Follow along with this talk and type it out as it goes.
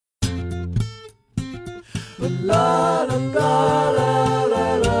La la la la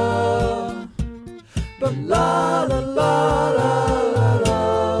la la. But la la la la la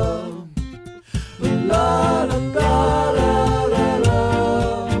la. La la la la la la.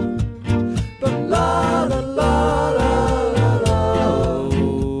 But la la la la la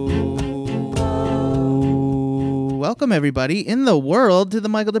la. Welcome everybody in the world to the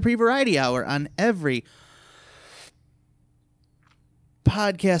Michael Dupree Variety Hour on every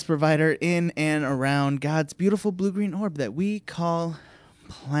podcast provider in and around God's beautiful blue-green orb that we call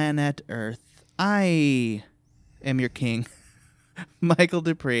planet Earth. I am your king, Michael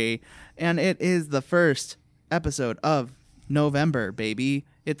Dupree, and it is the first episode of November, baby.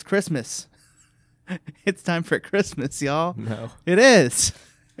 It's Christmas. It's time for Christmas, y'all. No. It is.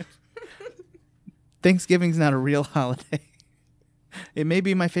 Thanksgiving's not a real holiday. It may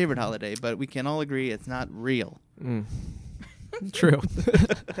be my favorite holiday, but we can all agree it's not real. True.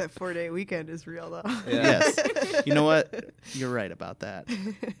 That 4-day weekend is real, though. Yeah. Yes. You know what? You're right about that. I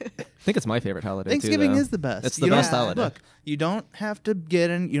think it's my favorite holiday, Thanksgiving too, is the best. It's the You don't- best holiday. Look, you don't have to get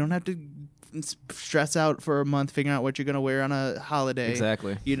in. You don't have to stress out for a month figuring out what you're going to wear on a holiday.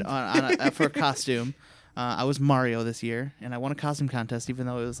 Exactly. For a costume. I was Mario this year, and I won a costume contest, even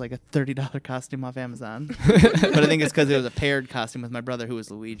though it was like a $30 costume off Amazon. But I think it's because it was a paired costume with my brother, who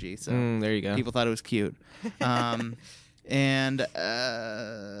was Luigi. So There you go. people thought it was cute. And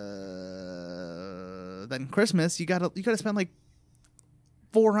then Christmas, you gotta spend like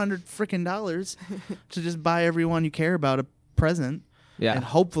 $400 freaking dollars to just buy everyone you care about a present. Yeah. And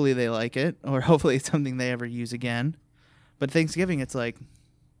hopefully they like it, or hopefully it's something they ever use again. But Thanksgiving, it's like,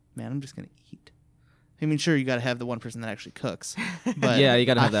 man, I'm just gonna eat. I mean, sure, you got to have the one person that actually cooks. But Yeah, you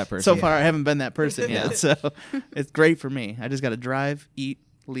gotta have that person. So far, I haven't been that person yet, so it's great for me. I just got to drive, eat,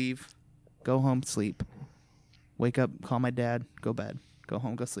 leave, go home, sleep, wake up, call my dad, go bed, go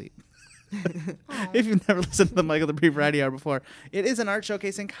home, go sleep. If you've never listened to the Michael Dupree Variety Hour before, it is an art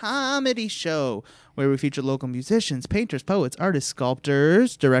showcase and comedy show where we feature local musicians, painters, poets, artists,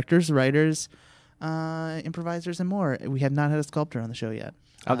 sculptors, directors, writers, improvisers, and more. We have not had a sculptor on the show yet.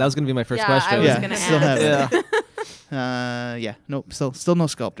 That was going to be my first Yeah, question. I was Yeah, gonna still ask. haven't. Nope, still no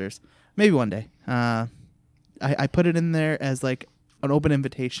sculptors. Maybe one day. I put it in there as like an open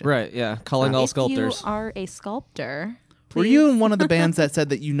invitation. Right, yeah. Calling all sculptors. If you are a sculptor, Were you in one of the bands that said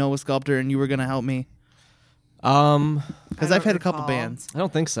that you know a sculptor and you were going to help me? Because I I've had a don't couple recall. bands. I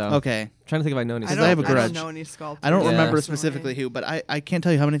don't think so. Okay. I'm trying to think if I know any I I don't have a I grudge. don't know any sculptors. I don't Yeah. remember personally. specifically who, but I can't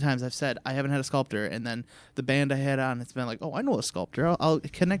tell you how many times I've said I haven't had a sculptor, and then the band I had on, it's been like, oh, I know a sculptor. I'll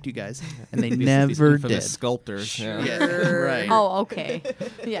connect you guys. And they These never infamous did. sculptors. Yeah. Yeah, right. oh, okay,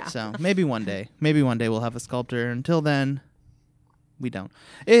 yeah. So maybe one day. Maybe one day we'll have a sculptor. Until then, we don't.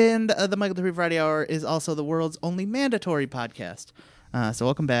 And the Michael Dupree Variety Hour is also the world's only mandatory podcast. So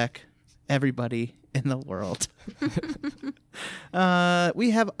welcome back, everybody in the world.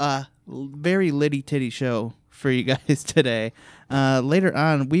 We have a very litty-titty show for you guys today. Later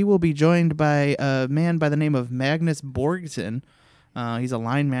on, we will be joined by a man by the name of Magnus Borgson. He's a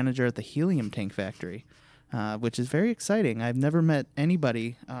line manager at the helium tank factory, which is very exciting. I've never met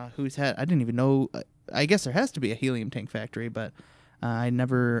anybody who's had... I didn't even know... I guess there has to be a helium tank factory, but I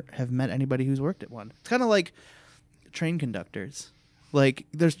never have met anybody who's worked at one. It's kind of like train conductors. Like,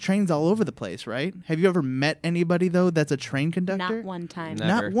 there's trains all over the place, right? Have you ever met anybody, though, that's a train conductor? Not one time. No.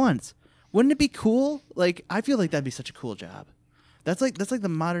 Not Never. once. Wouldn't it be cool? Like, I feel like that'd be such a cool job. That's like the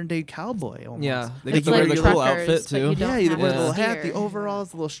modern day cowboy almost. Yeah. They Like, get to wear like the cool truckers, outfit, but you too. don't Yeah, you have wear to the little hat, the steer.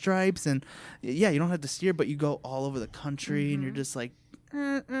 overalls, the little stripes, and yeah, you don't have to steer, but you go all over the country, and you're just like,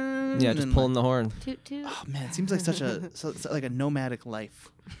 Yeah, just and pulling the horn. Toot toot. oh man, it seems like such a like a nomadic life.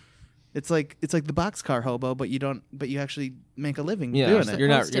 It's like the boxcar hobo, but you actually make a living Yeah, doing it. you're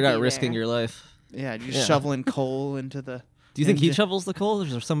not Supposed to be risking there. your life. Yeah, you're just Yeah. shoveling coal into the. Do you think he into- shovels the coal? Or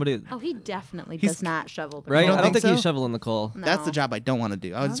is there somebody... Oh, he definitely He's- does not shovel the Right? don't I think don't think he's so? shoveling the coal. No. That's the job I don't want to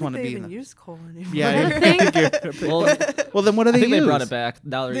do. I I just don't want to think be they in even the. use coal anymore. Yeah. Well, Well, then what do they I think use? they brought it back.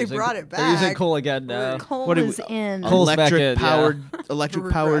 Now They brought it They're using back. coal again now. Coal What do is we- in. Coal's back Electric in, powered, yeah. electric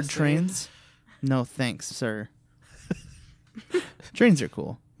powered Regressive. trains. No thanks, sir. Trains are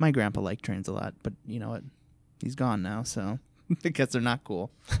cool. My grandpa liked trains a lot, but you know what? He's gone now, so I guess they're not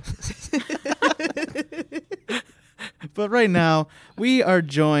cool. But right now, we are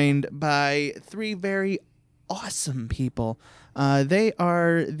joined by three very awesome people. They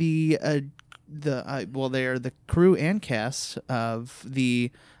are they are the crew and cast of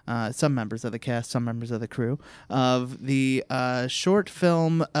the some members of the cast, some members of the crew of the short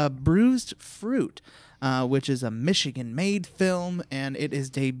film Bruised Fruit, which is a Michigan-made film, and it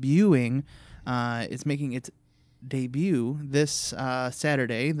is debuting. It's making its debut this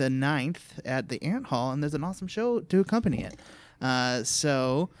Saturday, the 9th, at the Ant Hall, and there's an awesome show to accompany it.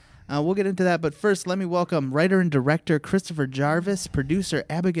 So we'll get into that, but first, let me welcome writer and director Christopher Jarvis, producer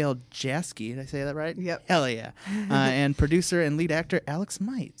Abigail Jaski. Did I say that right? Yep. Hell yeah. And producer and lead actor Alex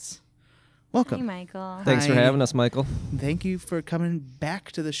Mites. Welcome. Hey, Michael. Thanks for Hi. having us, Michael. Thank you for coming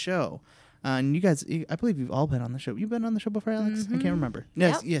back to the show. And you guys, I believe you've all been on the show. You've been on the show before, Alex? I can't remember.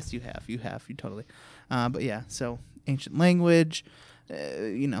 Yes, Yep. yes, you have. You have. You totally. But yeah, so ancient language.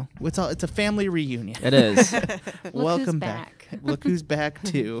 It's a family reunion. It is. Welcome who's back. Look who's back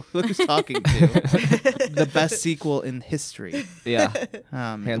too. Look who's talking to. The best sequel in history. Yeah.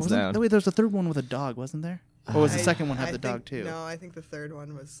 Hands down. Wait, there was a third one with a dog, wasn't there? Or was the I- second one have I the dog think- too? No, I think the third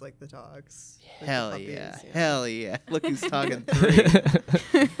one was like the dogs. like the Hell puppies, yeah. Hell yeah. Look who's talking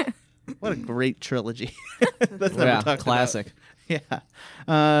 3. What a great trilogy. Let's never Yeah, talk classic. About.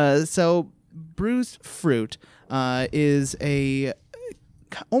 Yeah. So Bruised Fruit is I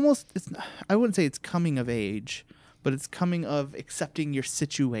wouldn't say it's coming of age, but it's coming of accepting your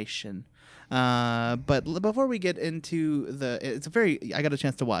situation. But before we get into I got a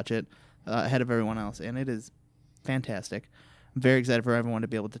chance to watch it ahead of everyone else, and it is fantastic. I'm very excited for everyone to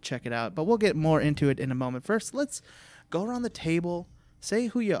be able to check it out, but we'll get more into it in a moment. First, let's go around the table, say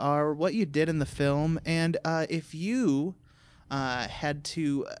who you are, what you did in the film, and if you had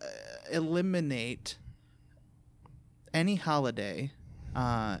to eliminate any holiday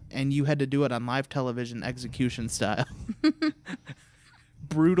and you had to do it on live television execution style,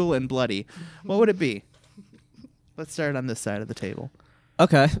 brutal and bloody, what would it be? Let's start on this side of the table.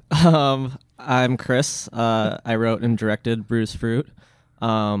 Okay. I'm Chris. I wrote and directed Bruised Fruit.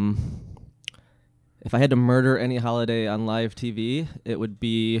 If I had to murder any holiday on live TV, it would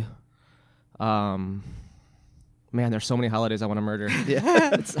be... man, there's so many holidays I want to murder.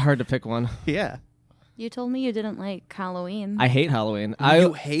 Yeah. It's hard to pick one. Yeah. You told me you didn't like Halloween. I hate Halloween.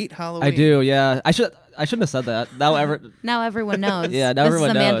 You hate Halloween? I do, yeah. I shouldn't have said that. Now everyone knows. Yeah, now this everyone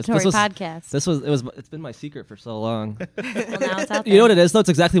is a knows. mandatory podcast. It's been my secret for so long. Well, now it's out there. You know what it is, though? It's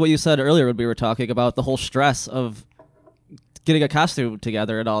exactly what you said earlier when we were talking about the whole stress of getting a costume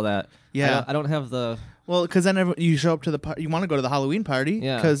together and all that. Yeah. I don't have the... Well, because then you show up to the party. You want to go to the Halloween party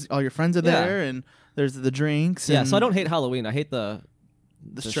Yeah. because all your friends are Yeah. there and there's the drinks. Yeah, and so I don't hate Halloween. I hate the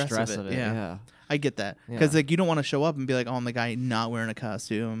stress of it. Yeah. I get that because Yeah. like you don't want to show up and be like, oh, I'm the guy not wearing a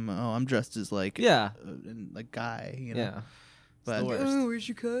costume. Oh, I'm dressed as like like guy. You know? Yeah. But the worst. Oh, where's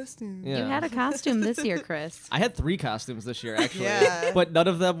your costume? Yeah. You had a costume this year, Chris. I had 3 costumes this year, actually. Yeah. But none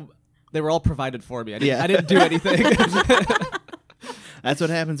of them, they were all provided for me. I Yeah. didn't do anything. that's what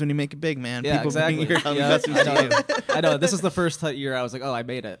happens when you make it big, man. Yeah, People exactly. bring your Halloween Yeah, costumes I to know. you. I know. This is the first year I was like, oh, I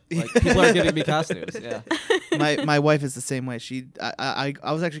made it. Like, people are giving me costumes. Yeah. My wife is the same way. I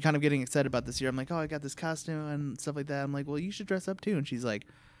was actually kind of getting excited about this year. I'm like, oh, I got this costume and stuff like that. I'm like, well, you should dress up too. And she's like,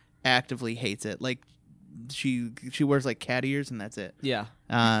 actively hates it. Like, she wears like cat ears and that's it. Yeah.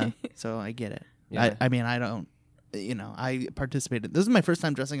 So I get it. Yeah. I mean, I don't. I participated. This is my first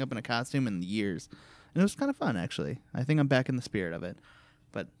time dressing up in a costume in years, and it was kind of fun actually. I think I'm back in the spirit of it,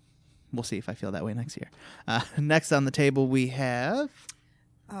 but we'll see if I feel that way next year. Next on the table we have.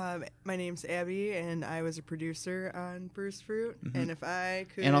 My name's Abby, and I was a producer on Bruised Fruit. And if I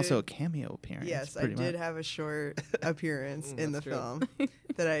could, And also a cameo appearance. yes, I pretty did much. have a short appearance in the That's true. film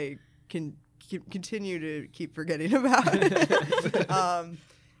that I can continue to keep forgetting about.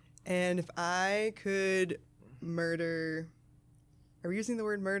 And if I could murder, are we using the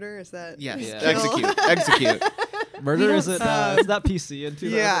word murder? Is that Yes. kill? Execute. Murder don't isn't, it's not PC in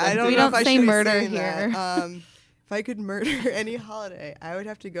 2000. Yeah, I don't We know don't if I say should be murder saying here. that. If I could murder any holiday, I would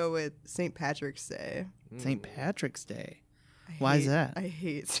have to go with St. Patrick's Day. St. Patrick's Day. I Why is hate- that? I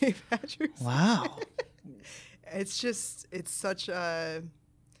hate St. Patrick's. Wow. It's such a,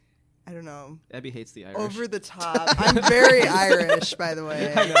 I don't know, Abby hates the Irish. over the top. I'm very Irish, by the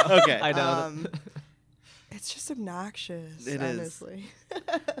way. I know. Okay. I know. It's just obnoxious, It is. honestly.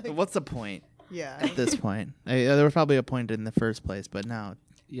 What's the point Yeah. at this point? There was probably a point in the first place, but now,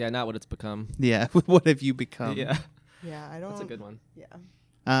 Yeah, not what it's become. yeah. What have you become? Yeah. Yeah, I don't. That's a good one.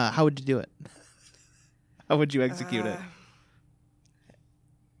 Yeah. How would you do it? How would you execute it?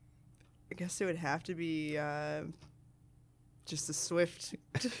 I guess it would have to be just a swift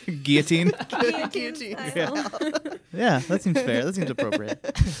Guillotine? guillotine. Yeah, that seems fair. That seems appropriate.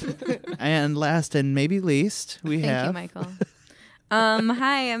 And last and maybe least, we Thank have. you, Michael.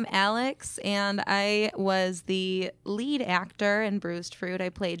 Hi, I'm Alex, and I was the lead actor in Bruised Fruit. I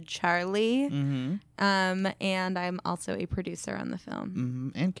played Charlie, Mm-hmm. and I'm also a producer on the film. Mm-hmm.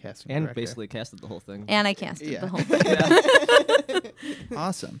 And casting And director. basically casted the whole thing. And I casted Yeah. the whole thing.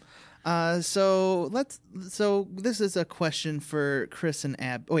 Awesome. So this is a question for Chris and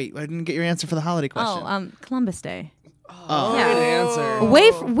Ab. Wait, I didn't get your answer for the holiday question. Columbus Day. Oh, Yeah. Good answer.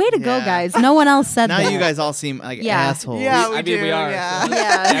 Way to go, Yeah. guys. No one else said now that. you guys all seem like Yeah. assholes. Yeah, we I mean, do. we are. Yeah. so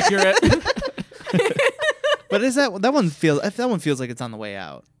Yeah. accurate. But is that one feels like it's on the way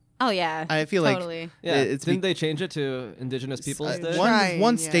out? Oh yeah. I feel like totally. Yeah. It's Didn't they change it to Indigenous Peoples Day? one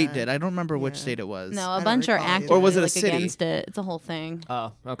Trying, state yeah. did. I don't remember which Yeah. state it was. No, I a don't bunch are recall actively either. Or was it a like, city? against it. It's a whole thing.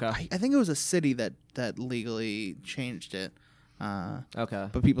 Oh, okay. I think it was a city that legally changed it. Okay.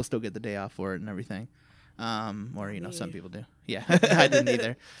 But people still get the day off for it and everything. Or some people do. Yeah, I didn't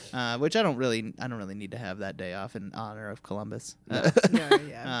either. Which I don't really need to have that day off in honor of Columbus.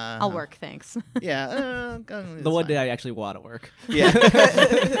 Yeah. I'll work, thanks. Yeah, The one day I actually want to work. Yeah,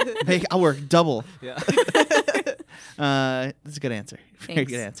 I'll work double. Yeah. That's a good answer. Very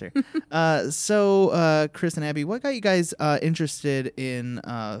Thanks. good answer. So, Chris and Abby, what got you guys interested in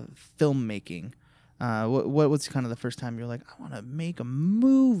filmmaking? What was kind of the first time you were like, I want to make a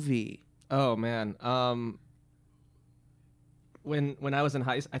movie? Oh man. When I was in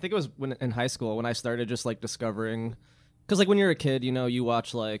I think it was in high school when I started just like discovering, because like when you're a kid, you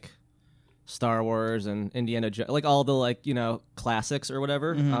watch like Star Wars and Indiana Jones, like all the like classics or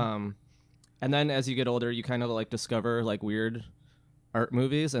whatever. Mhm. And then as you get older, you kind of like discover like weird art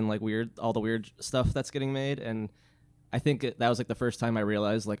movies and like all the weird stuff that's getting made. And I think that was like the first time I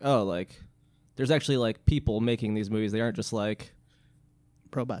realized like, oh, like there's actually like people making these movies. They aren't just like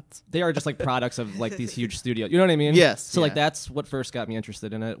Robots. they are just like products of like these huge studios. You know what I mean? Yes, So like yeah. that's what first got me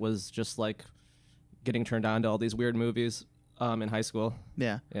interested in it, was just like getting turned on to all these weird movies in high school.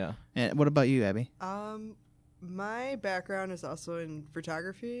 Yeah. Yeah. And what about you, Abby? My background is also in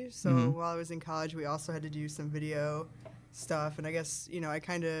photography. So Mhm. while I was in college, we also had to do some video stuff. And I guess, I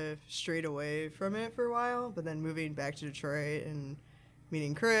kind of strayed away from it for a while. But then moving back to Detroit and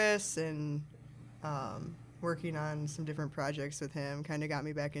meeting Chris and working on some different projects with him kind of got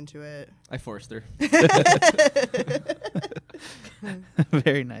me back into it. I forced her.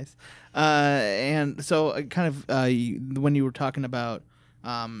 Very nice. And so, kind of, when you were talking about,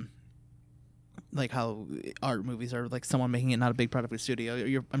 like how art movies are like someone making it, not a big product of a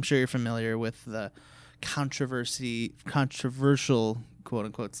studio. I'm sure you're familiar with the controversial quote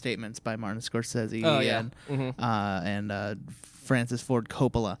unquote statements by Martin Scorsese Oh, yeah. and Francis Ford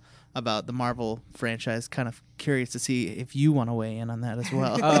Coppola about the Marvel franchise. Kind of curious to see if you want to weigh in on that as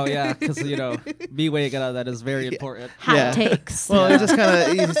well. Oh yeah, because me weighing out of that is very important. Hot Yeah. takes. Well, it's just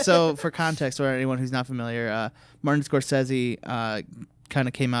kind of so for context, or anyone who's not familiar, Martin Scorsese kind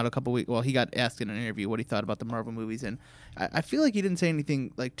of came out a couple weeks. Well, he got asked in an interview what he thought about the Marvel movies, and I feel like he didn't say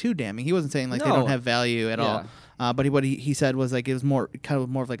anything like too damning. He wasn't saying like they No. don't have value at Yeah. all. But what he said was like it was more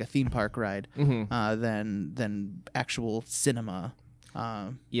of like a theme park ride Mm-hmm. than actual cinema.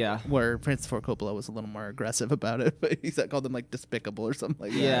 Yeah. Where Francis Ford Coppola was a little more aggressive about it, but he called them like despicable or something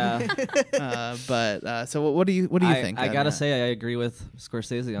like that. Yeah. So what do you think? I then? gotta say I agree with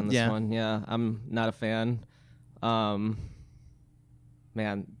Scorsese on this Yeah. one. Yeah, I'm not a fan.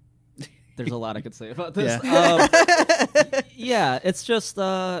 Man, there's a lot I could say about this. Yeah, it's just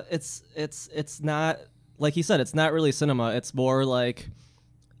it's not, like he said, it's not really cinema. It's more like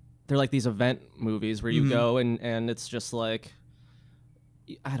they're like these event movies where you go and it's just like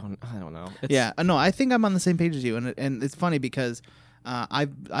I don't know. It's, No, I think I'm on the same page as you, and it's funny because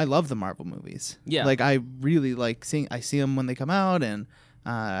I love the Marvel movies. Yeah. Like I really like I see them when they come out, and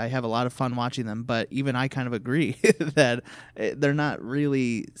I have a lot of fun watching them. But even I kind of agree that they're not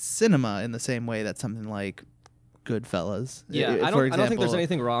really cinema in the same way that something like Goodfellas. Yeah, for I don't example, think there's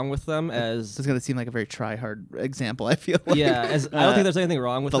anything wrong with them as It's going to seem like a very try-hard example. I feel like. yeah, as I don't think there's anything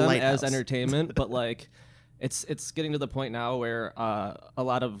wrong with The them Lighthouse. as entertainment, but like it's getting to the point now where a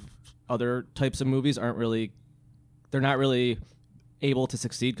lot of other types of movies they're not really able to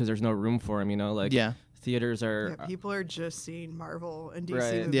succeed because there's no room for them. Like Yeah. theaters are Yeah, people are just seeing Marvel and DC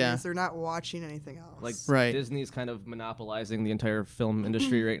Right. movies. Yeah. They're not watching anything else. like Right. Disney's kind of monopolizing the entire film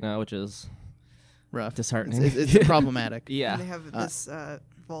industry right now, which is rough, disheartening. It's problematic. Yeah. And they have this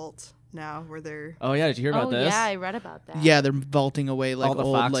vault now where they're Oh yeah, did you hear about this? Yeah, I read about that. Yeah, they're vaulting away like All the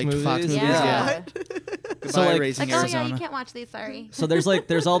old Fox like movies? Fox movies. Yeah. Goodbye, So, like- Raising Like, oh Arizona. yeah, you can't watch these. Sorry. So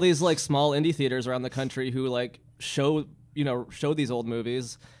there's all these like small indie theaters around the country who like show these old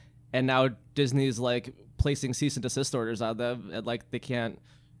movies, and now Disney's like placing cease and desist orders on them, and like they can't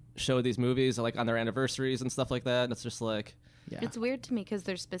show these movies like on their anniversaries and stuff like that. And it's just like Yeah. It's weird to me because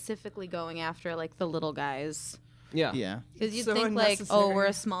they're specifically going after like the little guys. yeah. Yeah. Because you'd So think like, oh, unnecessary. we're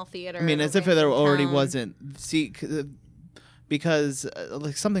a small theater. I mean, in a as if there random already town. wasn't. Because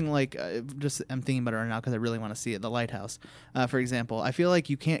like something like just I'm thinking about it right now because I really want to see it. The Lighthouse, for example. I feel like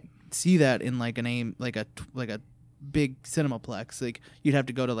you can't see that in like like a big cinemaplex. Like you'd have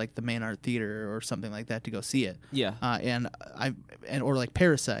to go to like the Main Art Theater or something like that to go see it. Yeah. Or like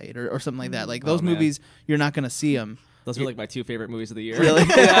Parasite or something like that. Like those man. movies, you're not gonna see them. Those are like my 2 favorite movies of the year. Really?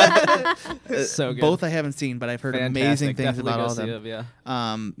 So good. Both I haven't seen, but I've heard amazing things Definitely about go all of see them.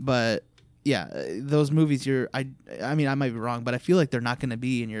 yeah. But yeah, those movies I mean I might be wrong, but I feel like they're not going to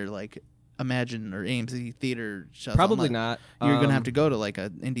be in your like Imagine or AMC theater shows. Probably not. You're going to have to go to like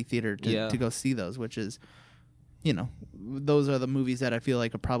an indie theater Yeah. to go see those, which is, you know, those are the movies that I feel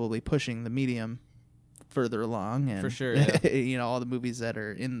like are probably pushing the medium further along. And For sure, yeah. you know, all the movies that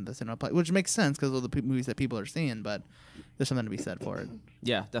are in the cinema, which makes sense because of the movies that people are seeing, but there's something to be said for it.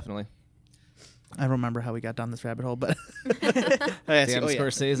 Yeah, definitely. I don't remember how we got down this rabbit hole, but Damn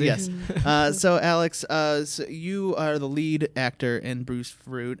Scorsese. Yes. So Alex, so you are the lead actor in Bruised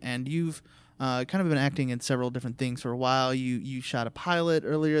Fruit, and you've kind of been acting in several different things for a while. You shot a pilot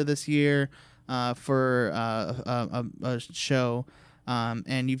earlier this year for a show,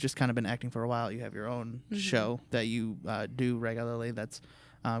 and you've just kind of been acting for a while. You have your own show that you do regularly. That's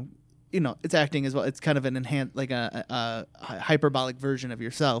you know, it's acting as well. It's kind of an enhanced, like a hyperbolic version of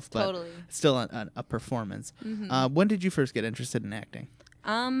yourself, but Totally. still a performance. When did you first get interested in acting?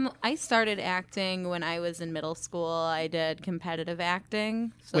 I started acting when I was in middle school. I did competitive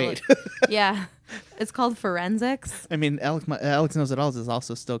acting. So Wait. Yeah. It's called forensics. I mean, Alex Knows It All is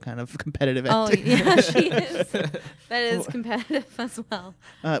also still kind of competitive Oh, acting. yeah, she is. That is competitive as well.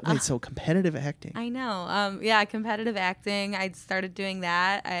 Wait, so competitive acting? I know. Yeah, competitive acting. I started doing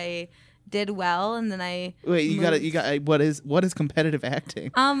that. I did well, and then I What is competitive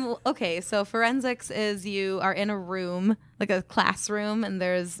acting? Okay, so forensics is you are in a room, like a classroom, and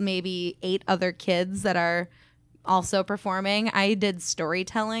there's maybe 8 other kids that are also performing. I did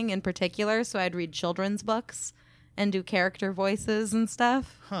storytelling in particular, so I'd read children's books and do character voices and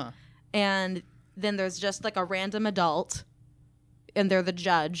stuff. Huh. And then there's just like a random adult, and they're the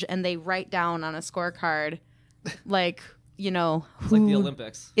judge, and they write down on a scorecard, like, you know, It's like the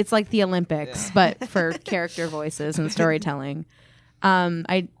Olympics. It's like the Olympics, but for character voices and storytelling.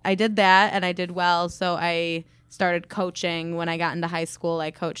 I did that, and I did well, so I started coaching. When I got into high school,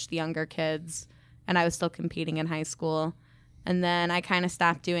 I coached the younger kids, and I was still competing in high school. And then I kind of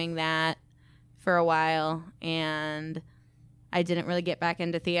stopped doing that for a while, and I didn't really get back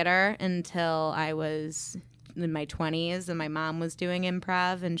into theater until I was in my 20s, and my mom was doing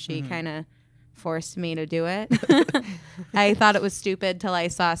improv, and she kind of forced me to do it. I thought it was stupid till I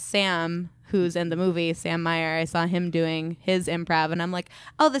saw Sam, who's in the movie, Sam Meyer. I saw him doing his improv, and I'm like,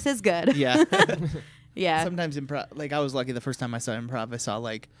 oh, this is good. Yeah. Yeah. Sometimes improv, like I was lucky the first time I saw improv, I saw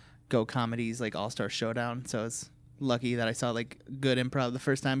like Go Comedy's like All Star Showdown. So it's lucky that I saw like good improv the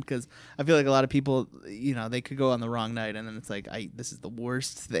first time, because I feel like a lot of people, you know, they could go on the wrong night and then it's like, this is the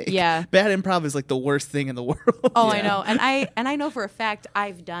worst thing. Yeah. Bad improv is like the worst thing in the world. Oh, I know. And I know for a fact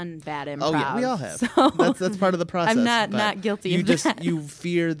I've done bad improv. Oh yeah, we all have. So That's part of the process. I'm but not guilty you of just that. you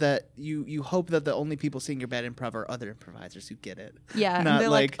fear that you hope that the only people seeing your bad improv are other improvisers who get it. Yeah, Not they're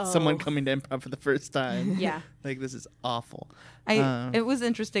like like, someone "Oh." coming to improv for the first time. Yeah. Like, this is awful. It was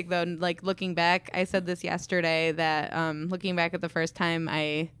interesting though, like looking back, I said this yesterday that looking back at the first time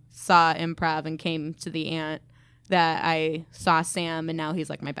I saw improv and came to the Ant, that I saw Sam and now he's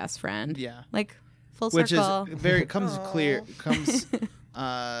like my best friend. Yeah. Like full Which circle. is very comes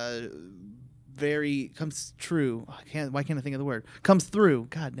true. Why can't I think of the word? Comes through.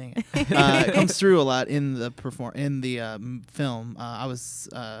 God dang it. It comes through a lot in the film.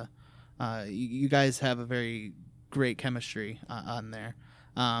 You guys have a very great chemistry on there.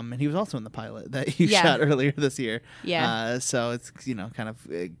 And he was also in the pilot that you Yeah. shot earlier this year. Yeah. So it's, you know, kind of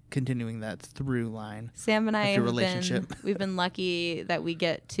continuing that through line. Sam and I of your have relationship. we've been lucky that we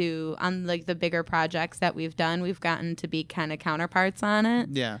get to, on like the bigger projects that we've done, we've gotten to be kind of counterparts on it.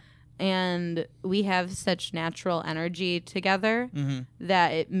 Yeah. And we have such natural energy together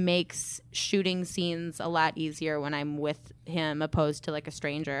that it makes shooting scenes a lot easier when I'm with him opposed to like a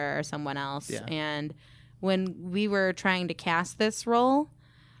stranger or someone else. Yeah. And when we were trying to cast this role,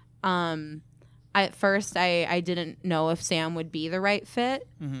 at first I didn't know if Sam would be the right fit,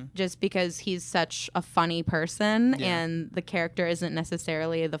 just because he's such a funny person, Yeah. and the character isn't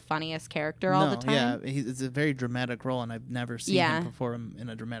necessarily the funniest character all the time. Yeah, it's a very dramatic role, and I've never seen Yeah. him perform in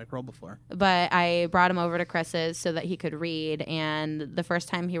a dramatic role before. But I brought him over to Chris's so that he could read, and the first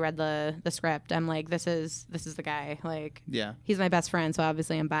time he read the script, I'm like, this is the guy. Like, Yeah. he's my best friend, so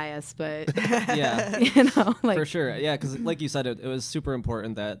obviously I'm biased, but Yeah. you know, like, For sure. Yeah, because like you said, it was super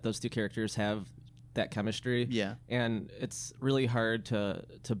important that those two characters have that chemistry. Yeah. And it's really hard to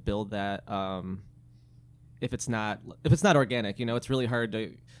build that if it's not organic. You know, it's really hard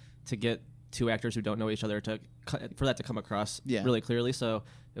to get two actors who don't know each other for that to come across really clearly. So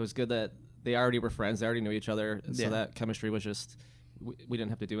it was good that they already were friends. They already knew each other. So that chemistry was just, we didn't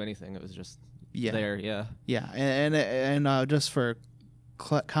have to do anything. It was just there. Yeah. Yeah. And just for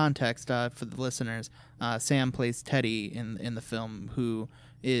context for the listeners, Sam plays Teddy in the film, who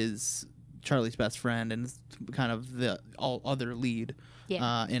is Charlie's best friend and is kind of the all other lead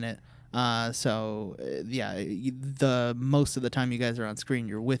in it. The most of the time you guys are on screen,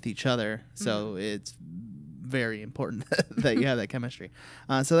 you're with each other, so it's very important that you have that chemistry.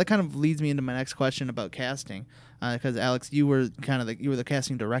 So that kind of leads me into my next question about casting, because Alex, you were the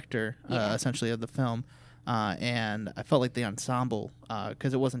casting director essentially of the film, and I felt like the ensemble,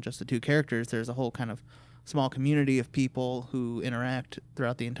 because it wasn't just the two characters. There's a whole kind of small community of people who interact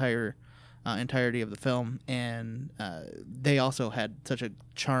throughout the entirety of the film, and they also had such a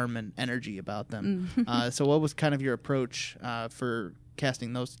charm and energy about them. So what was kind of your approach for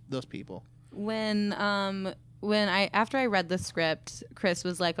casting those people? After I read the script, Chris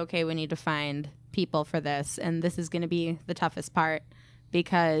was like, okay, we need to find people for this, and this is going to be the toughest part,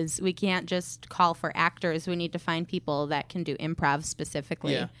 because we can't just call for actors. We need to find people that can do improv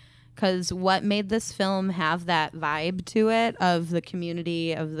specifically. Because what made this film have that vibe to it, of the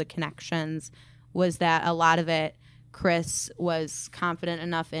community, of the connections, was that a lot of it, Chris was confident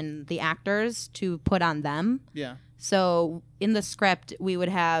enough in the actors to put on them. Yeah. So in the script, we'd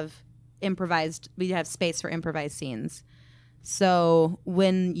have space for improvised scenes. So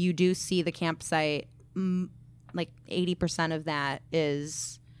when you do see the campsite, like 80% of that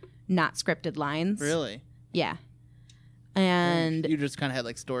is not scripted lines. Really? Yeah. And you just kind of had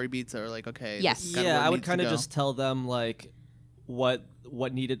like story beats that were like, okay. Yes. I would kind of just tell them like what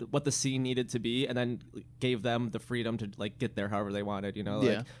the scene needed to be, and then gave them the freedom to like get there however they wanted,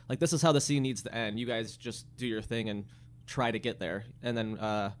 like this is how the scene needs to end. You guys just do your thing and try to get there. And then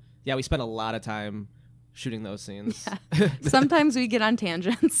we spent a lot of time shooting those scenes. Yeah. Sometimes we get on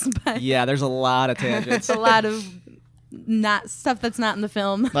tangents, but there's a lot of tangents. a lot of not stuff that's not in the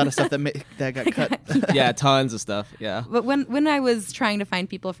film. A lot of stuff that got cut. Yeah, tons of stuff. Yeah. But when I was trying to find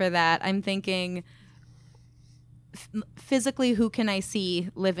people for that, I'm thinking physically, who can I see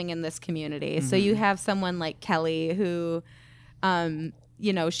living in this community? So you have someone like Kelly who,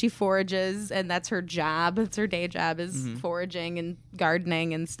 she forages, and that's her job. It's her day job is foraging and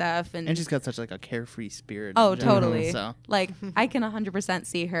gardening and stuff. And she's got such like a carefree spirit. Oh, in general, totally. So. Like I can 100%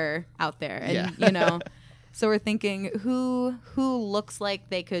 see her out there, and So we're thinking who looks like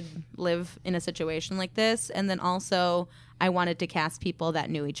they could live in a situation like this, and then also I wanted to cast people that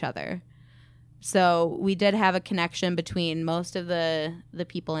knew each other. So we did have a connection between most of the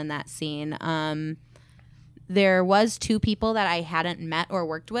people in that scene. There was two people that I hadn't met or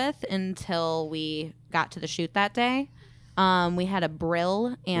worked with until we got to the shoot that day. We had a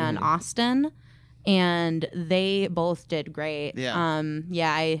Brill and Austin, and they both did great. Yeah.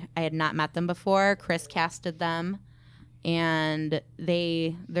 I had not met them before. Chris casted them, and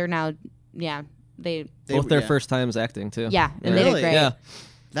they're now both their first times acting too. Yeah, and they Really? did great. Yeah.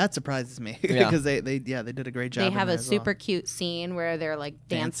 That surprises me because they did a great job. They have in a that as super cute scene where they're like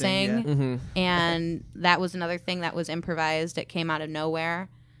dancing, yeah. and that was another thing that was improvised. It came out of nowhere.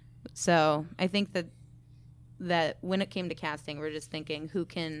 So I think that when it came to casting, we're just thinking who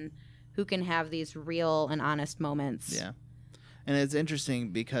can have these real and honest moments. Yeah. And it's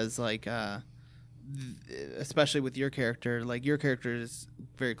interesting because like especially with your character, like your character is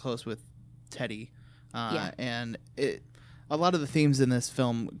very close with Teddy. And a lot of the themes in this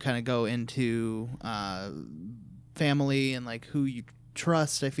film kind of go into family and like who you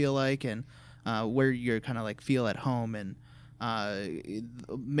trust, I feel like, and where you're kind of like feel at home. And a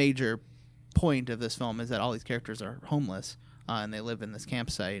major point of this film is that all these characters are homeless and they live in this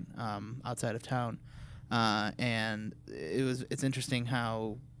campsite outside of town. And it's interesting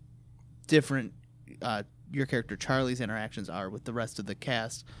how different your character Charlie's interactions are with the rest of the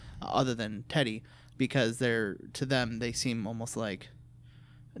cast, other than Teddy, because to them they seem almost like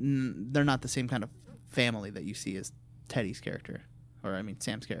they're not the same kind of family that you see as Teddy's character, or I mean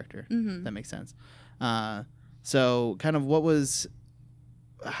Sam's character. That makes sense. So kind of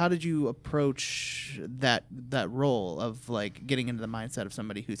how did you approach that role of like getting into the mindset of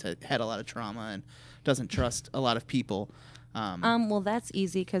somebody who's had a lot of trauma and doesn't trust a lot of people? Well, that's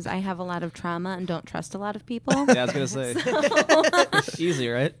easy because I have a lot of trauma and don't trust a lot of people. Yeah, I was gonna say easy,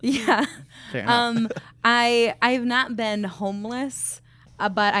 right? Yeah. Fair enough. I've not been homeless,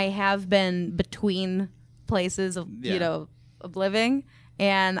 but I have been between places of of living,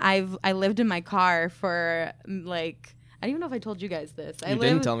 and I lived in my car for like I don't even know if I told you guys this. You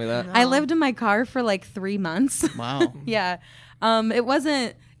didn't tell me that. I lived in my car for like 3 months. Wow. Yeah.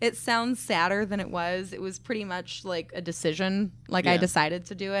 It sounds sadder than it was. It was pretty much like a decision. Like I Yeah. decided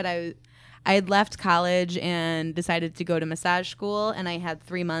to do it. I had left college and decided to go to massage school, and I had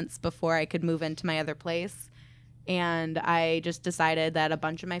 3 months before I could move into my other place. And I just decided that a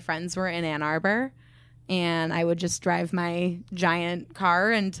bunch of my friends were in Ann Arbor, and I would just drive my giant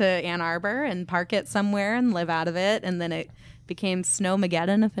car into Ann Arbor and park it somewhere and live out of it. And then it became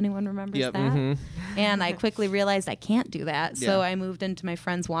Snowmageddon, if anyone remembers Yep. that. Mm-hmm. And I quickly realized I can't do that. So Yeah. I moved into my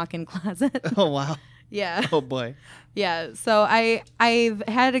friend's walk-in closet. Oh, wow. Yeah. Oh, boy. Yeah. So I've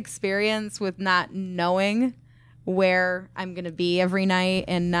had experience with not knowing where I'm going to be every night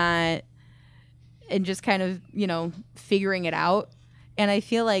and just kind of, figuring it out. And I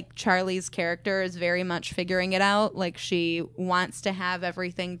feel like Charlie's character is very much figuring it out. Like she wants to have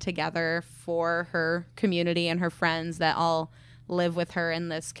everything together for her community and her friends that all live with her in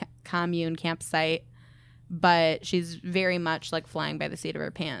this commune campsite. But she's very much like flying by the seat of her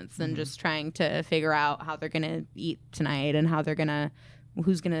pants and just trying to figure out how they're going to eat tonight and how they're going to,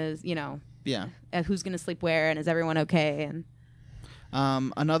 who's going to, Yeah. who's going to sleep where and is everyone okay? And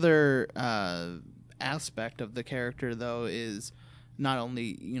Another aspect of the character, though, is not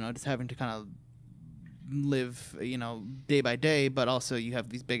only, just having to kind of live, day by day, but also you have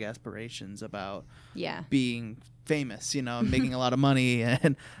these big aspirations about yeah. being famous, and making a lot of money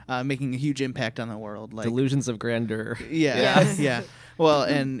and making a huge impact on the world. Like, Delusions of grandeur. yeah, Yes. yeah. Well,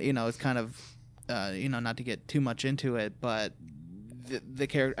 and it's kind of, not to get too much into it, but the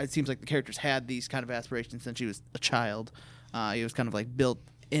character. It seems like the character's had these kind of aspirations since she was a child. It was kind of like built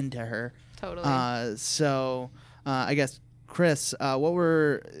into her. Totally. So I guess, Chris, what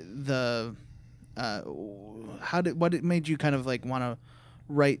were the what made you kind of like want to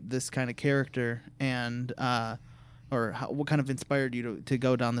write this kind of character, and what kind of inspired you to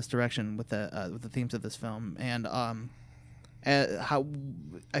go down this direction with the themes of this film, and how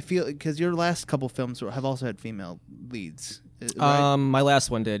I feel, because your last couple films have also had female leads, right? My last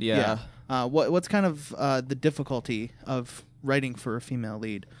one did, yeah. What's kind of the difficulty of writing for a female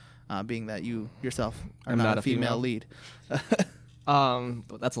lead, being that you yourself are I'm not not a a female female. lead?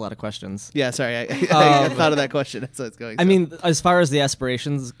 That's a lot of questions. Yeah, sorry, I thought of that question. That's what it's going. I mean, as far as the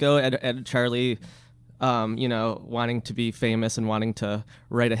aspirations go, and Charlie, wanting to be famous and wanting to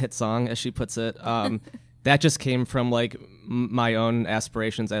write a hit song, as she puts it, that just came from like my own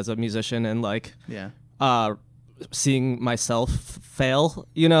aspirations as a musician and like yeah, seeing myself fail.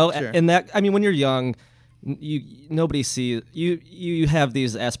 Sure. And that, I mean, when you're young, nobody sees you have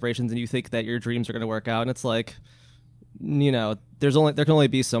these aspirations and you think that your dreams are going to work out, and it's like, there can only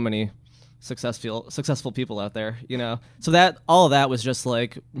be so many successful people out there, so that all of that was just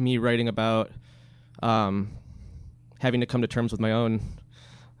like me writing about having to come to terms with my own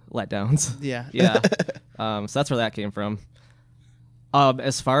letdowns. yeah, Yeah. So that's where that came from.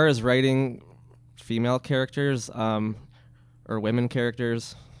 As far as writing female characters or women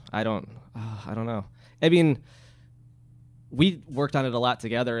characters, I don't know. I mean, we worked on it a lot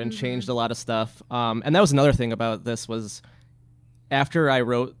together and changed a lot of stuff. And that was another thing about this was after I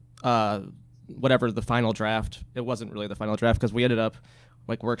wrote whatever the final draft, it wasn't really the final draft because we ended up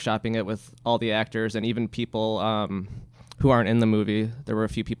like workshopping it with all the actors and even people who aren't in the movie. There were a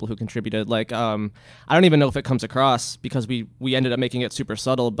few people who contributed. Like, I don't even know if it comes across because we ended up making it super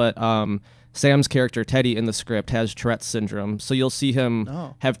subtle, but Sam's character, Teddy, in the script has Tourette's syndrome. So you'll see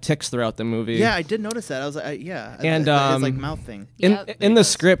him have tics throughout the movie. yeah. I did notice that. I was like, yeah, And, his like mouth thing. Yep. In the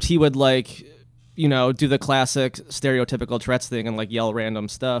script, he would like, do the classic stereotypical Tourette's thing and like yell random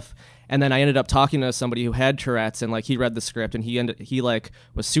stuff. And then I ended up talking to somebody who had Tourette's, and like he read the script, and he like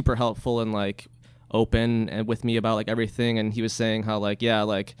was super helpful and like open and with me about like everything. And he was saying how like, yeah,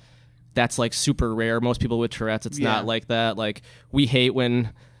 like that's like super rare. Most people with Tourette's, it's not like that. Like we hate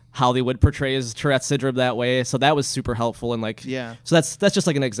when Hollywood portrays Tourette's syndrome that way. So that was super helpful. And like, Yeah. so that's just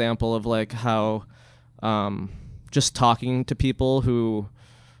like an example of like how just talking to people who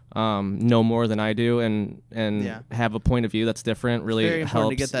know more than I do and have a point of view that's different really Very important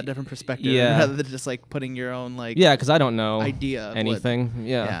helps. to get that different perspective, Yeah. rather than just like putting your own like Yeah, because I don't know idea of anything.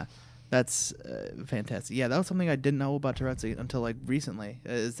 Yeah, that's fantastic. Yeah, that was something I didn't know about Tourette's until like recently.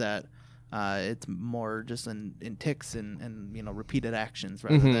 Is that it's more just in tics and repeated actions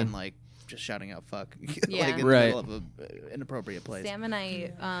rather than like just shouting out "fuck" Yeah. like in Right. the middle of an inappropriate place. Sam and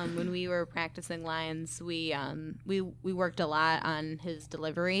I, when we were practicing lines, we worked a lot on his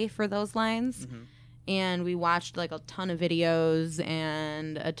delivery for those lines, and we watched like a ton of videos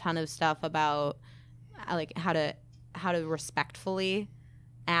and a ton of stuff about like how to respectfully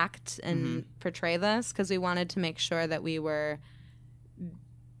act and portray this, because we wanted to make sure that we were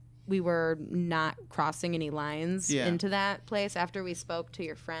not crossing any lines into that place. After we spoke to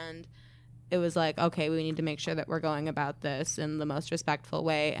your friend, it was like, okay, we need to make sure that we're going about this in the most respectful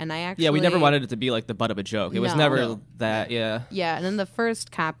way. And I actually... Yeah, we never wanted it to be like the butt of a joke. It was never that, Yeah, and in the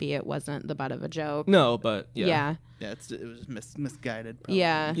first copy, it wasn't the butt of a joke. No, but Yeah. Yeah, it was misguided. Probably.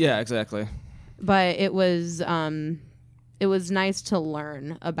 Yeah. Yeah, exactly. But it was nice to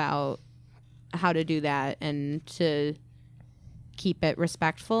learn about how to do that and to keep it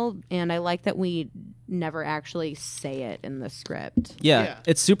respectful. And I like that we never actually say it in the script. Yeah,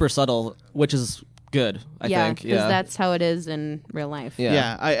 it's super subtle, which is good, I think. Yeah, because that's how it is in real life.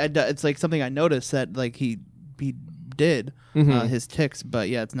 Yeah, it's like something I noticed that like he did his tics, but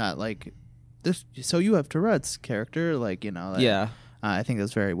it's not like this. So you have Tourette's character, like I think it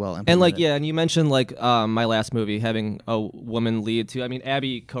was very well implemented. And like and you mentioned like my last movie having a woman lead too. I mean,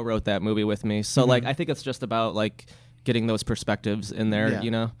 Abby co-wrote that movie with me, so like I think it's just about like getting those perspectives in there,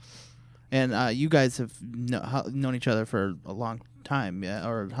 And you guys have known each other for a long time, yeah?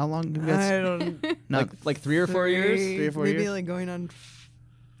 Or how long have you guys? I don't like 3 or 4 years. 3 or 4 maybe years. like going on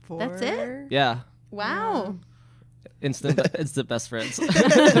 4. That's it? Yeah. Wow. Instant best friends. Those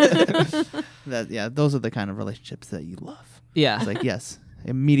are the kind of relationships that you love. Yeah. It's like, yes,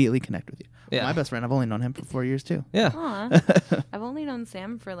 immediately connect with you. Yeah. My best friend, I've only known him for 4 years too. Yeah. Aw. I've only known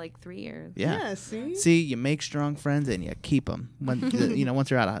Sam for like 3 years. Yeah. See? See, you make strong friends and you keep them. When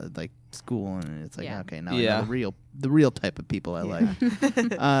once you're out of like school and it's like, okay, now I know the real type of people I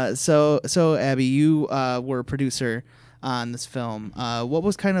like. So Abby, you were a producer on this film. What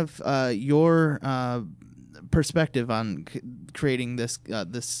was kind of your perspective on creating this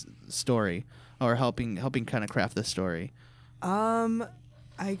story, or helping kind of craft this story?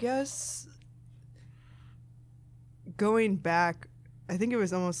 I guess going back, I think it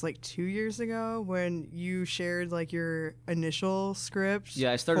was almost like 2 years ago when you shared like your initial script.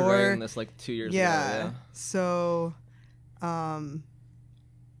 Yeah, I started writing this like 2 years ago. Yeah. So,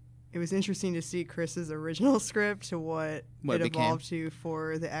 it was interesting to see Chris's original script to what it evolved to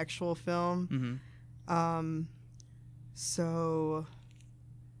for the actual film. Mm-hmm. So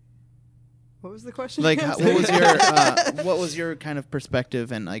what was the question? Like, what was your kind of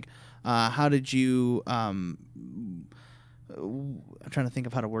perspective, and like, how did you? I'm trying to think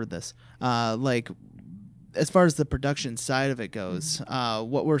of how to word this. Like, as far as the production side of it goes,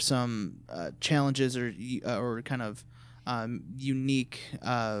 what were some challenges or kind of unique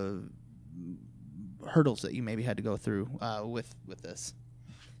hurdles that you maybe had to go through with this?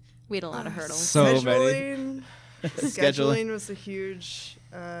 We had a lot of hurdles. So many. Scheduling was a huge.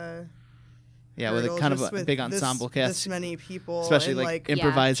 With a kind of a big ensemble cast. This many people, especially and like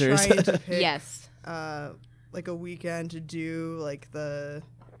improvisers. Trying to pick, Yes. Like a weekend to do like the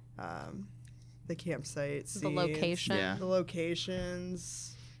campsite scenes, The location. Yeah. the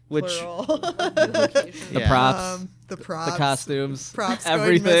locations, Which- plural. The props, the props, the costumes, props going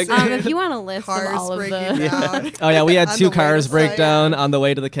everything. missing. If you want a list of Cars all of breaking the... down. Oh yeah, we had on 2 the way cars to break site. down on the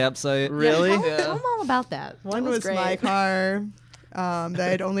way to the campsite. Really? Tell them all about that. One That was great. my car that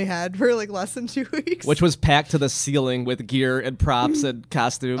I'd only had for like less than 2 weeks. Which was packed to the ceiling with gear and props and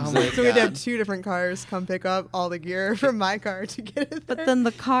costumes. Oh my and- So we'd have God. 2 different cars come pick up all the gear from my car to get it there. But then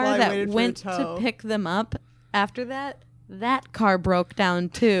the car While I that waited for went the to tow. pick them up after that car broke down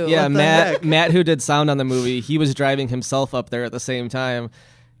too. Yeah, What the heck? Matt, who did sound on the movie, he was driving himself up there at the same time.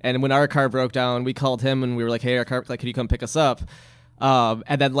 And when our car broke down, we called him and we were like, "Hey, our car, like, could you come pick us up?"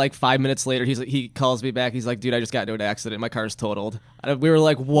 And then like 5 minutes later, he calls me back. He's like, "Dude, I just got into an accident. My car's totaled." And we were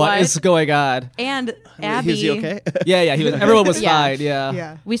like, What? "What is going on?" And Abby, Is he okay? Yeah, he was. Everyone was Yeah. fine. Yeah.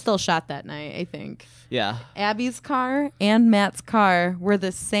 yeah. we still shot that night, I think. Yeah. Abby's car and Matt's car were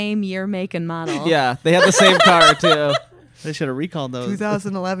the same year, make, and model. Yeah, they had the same car too. They should have recalled those.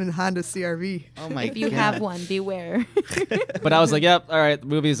 2011 Honda CRV. Oh my If you God. have one, beware. But I was like, "Yep, all right, the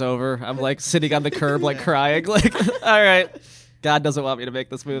movie's over." I'm like sitting on the curb, like crying, like, "All right, God doesn't want me to make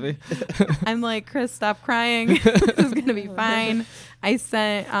this movie." I'm like, Chris, stop crying. This is gonna be fine. I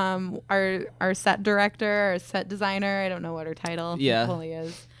sent our set director, our set designer, I don't know what her title fully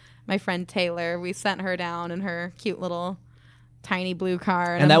is, my friend Taylor. We sent her down in her cute little tiny blue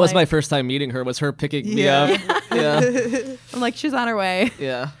car, And I'm that was like- my first time meeting her. Was her picking me Yeah. up? Yeah, I'm like, she's on her way,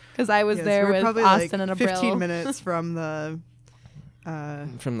 yeah. because I was Yes, there we're with probably Austin like and a 15 minutes from the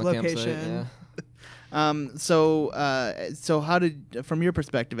From the location. campsite. Yeah. So how did, from your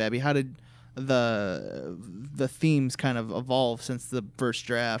perspective, Abby, how did the themes kind of evolve since the first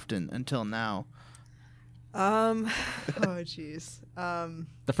draft and until now? Oh jeez.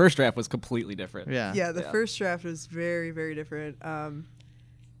 The first draft was completely different. Yeah. Yeah, the Yeah. first draft was very, very different.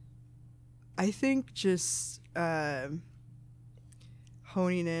 I think just honing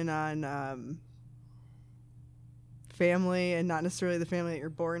in on family and not necessarily the family that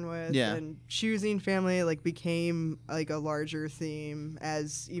you're born with, and choosing family like became like a larger theme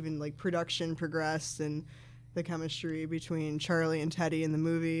as even like production progressed, and the chemistry between Charlie and Teddy in the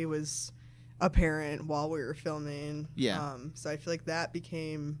movie was apparent while we were filming. So I feel like that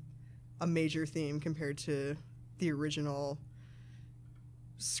became a major theme compared to the original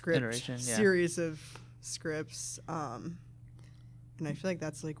script series of scripts, and I feel like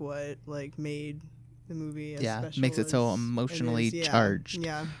that's like what like made the movie as special makes it so emotionally it is. charged.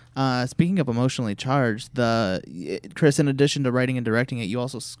 Speaking of emotionally charged, Chris, in addition to writing and directing it, you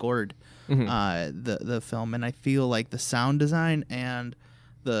also scored the film, and I feel like the sound design and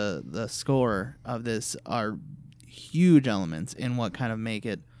the score of this are huge elements in what kind of make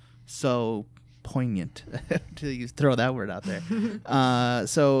it so poignant to throw that word out there.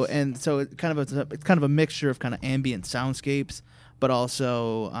 So it's kind of a mixture of kind of ambient soundscapes, but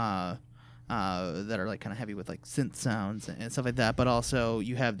also that are like kind of heavy with like synth sounds and stuff like that. But also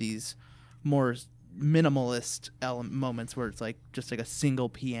you have these more minimalist moments where it's like just like a single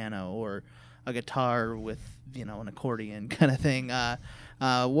piano or a guitar with an accordion kind of thing. How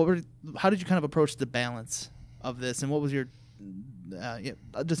did you kind of approach the balance of this, and what was your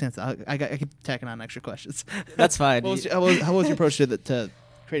I'll just answer. I keep tacking on extra questions. That's fine. How was your approach to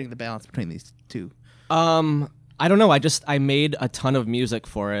creating the balance between these two? I don't know. I made a ton of music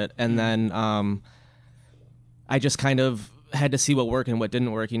for it, and then I just kind of had to see what worked and what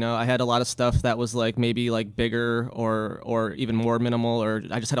didn't work. I had a lot of stuff that was like maybe like bigger or even more minimal, or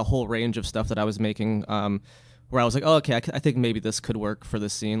I just had a whole range of stuff that I was making where I was like, oh, okay, I think maybe this could work for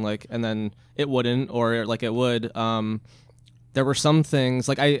this scene, like, and then it wouldn't, or like it would. There were some things,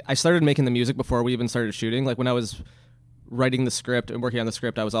 like I started making the music before we even started shooting. Like when I was writing the script and working on the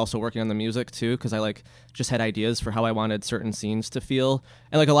script, I was also working on the music too, because I like just had ideas for how I wanted certain scenes to feel.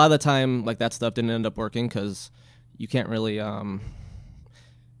 And like a lot of the time, like that stuff didn't end up working because you can't really the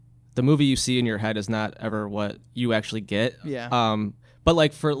movie you see in your head is not ever what you actually get. But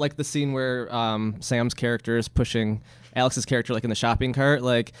like for like the scene where Sam's character is pushing Alex's character like in the shopping cart,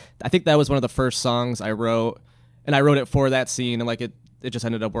 like I think that was one of the first songs I wrote, and I wrote it for that scene, and like it just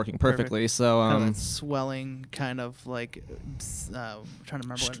ended up working perfectly. Perfect. So kind of that swelling kind of like trying to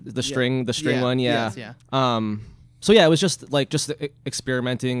remember the string one. Yes, so yeah, it was just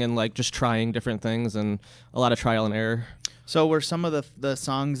experimenting and like just trying different things and a lot of trial and error. So were some of the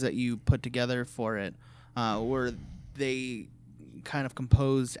songs that you put together for it, were they kind of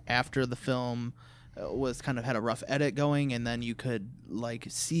composed after the film was kind of had a rough edit going, and then you could like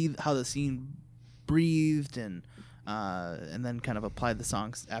see how the scene breathed and then kind of apply the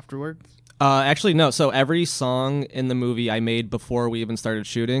songs afterwards? Actually, no. So every song in the movie I made before we even started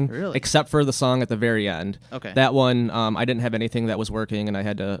shooting, really? Except for the song at the very end. Okay. That one, I didn't have anything that was working, and I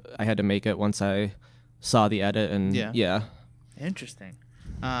had to make it once I saw the edit. And yeah. Interesting.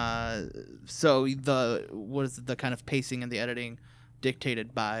 So what is the kind of pacing and the editing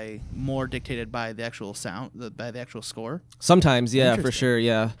dictated by the actual sound, by the actual score? Sometimes, yeah, for sure,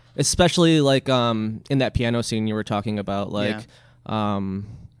 yeah. Especially like in that piano scene you were talking about, like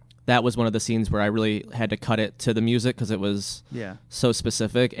that was one of the scenes where I really had to cut it to the music because it was so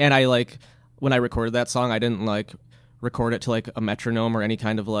specific. And I like when I recorded that song, I didn't like record it to like a metronome or any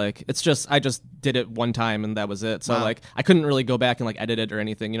kind of like, it's just I just did it one time and that was it. So like I couldn't really go back and like edit it or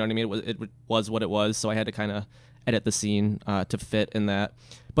anything, you know what I mean? It was what it was, so I had to kind of edit the scene to fit in that.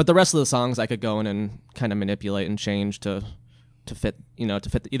 But the rest of the songs I could go in and kind of manipulate and change to fit, to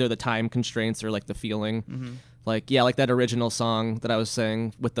fit either the time constraints or like the feeling. Mm-hmm. Like that original song that I was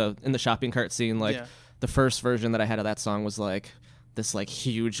saying in the shopping cart scene, like the first version that I had of that song was like this like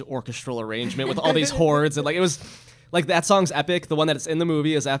huge orchestral arrangement with all these horns, and like it was like that song's epic. The one that's in the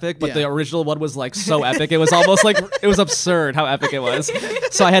movie is epic, but the original one was like so epic. It was almost like it was absurd how epic it was.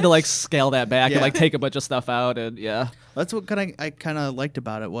 So I had to like scale that back and like take a bunch of stuff out, and that's what I kind of liked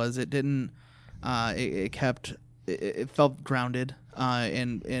about it was it didn't it felt grounded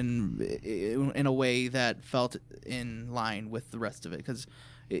in a way that felt in line with the rest of it, because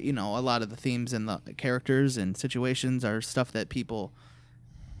a lot of the themes and the characters and situations are stuff that people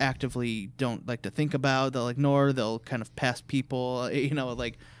actively don't like to think about. They'll ignore, they'll kind of pass people,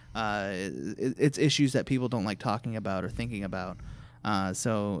 it's issues that people don't like talking about or thinking about.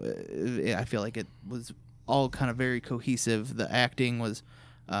 So I feel like it was all kind of very cohesive. The acting was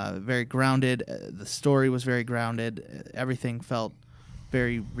very grounded. The story was very grounded. Everything felt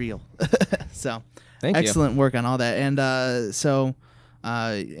very real. So Thank excellent you. work on all that. And so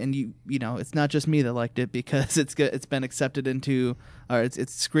And you know, it's not just me that liked it because it's been accepted into, or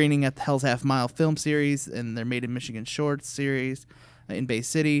it's screening at the Hell's Half Mile film series and their Made in Michigan Shorts series in Bay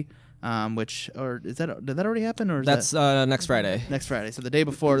City. Did that already happen, or is That's next Friday. next Friday? So the day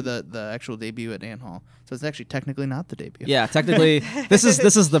before the actual debut at Ant Hall. So it's actually technically not the debut. Yeah, technically, this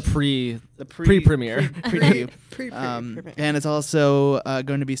is the pre-premiere. Preview. Pre-premiere. And it's also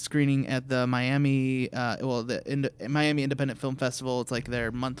going to be screening at the Miami, Miami Independent Film Festival. It's like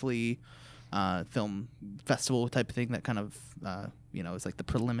their monthly film festival type of thing that kind of, it's like the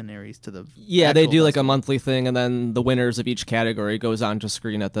preliminaries to the Yeah, they actual do like a festival. monthly thing, and then the winners of each category goes on to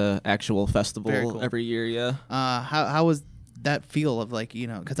screen at the actual Very festival cool. every year. Yeah. How was that feel of like,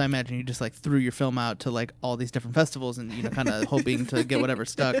 because I imagine you just like threw your film out to like all these different festivals and kind of hoping to get whatever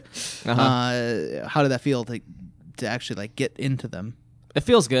stuck. Uh-huh. How did that feel to actually like get into them? It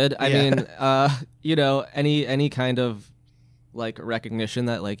feels good. I Yeah. mean, any kind of like recognition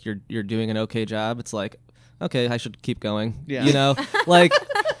that like you're doing an okay job. It's like, okay, I should keep going. Yeah. Like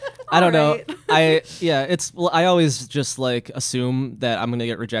I don't know. Alright. I always just like assume that I'm gonna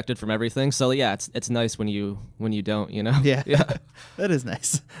get rejected from everything. So yeah, it's nice when you don't. Yeah. Yeah. That is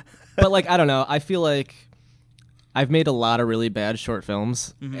nice. But like I don't know. I feel like I've made a lot of really bad short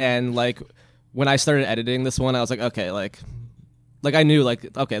films, and like when I started editing this one, I was like, okay, like I knew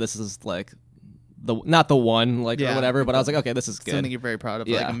like okay, this is like not the one like Yeah. or whatever, but I was like, okay, this is good. Something you're very proud of,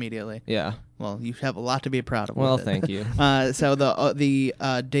 like Yeah. immediately. Yeah. Well, you have a lot to be proud of. Well, with it. thank you. So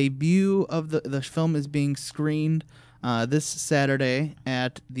the debut of the film is being screened this Saturday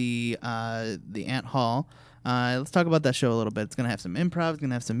at the Ant Hall. Let's talk about that show a little bit. It's gonna have some improv. It's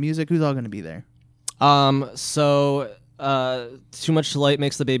gonna have some music. Who's all gonna be there? So Too Much Light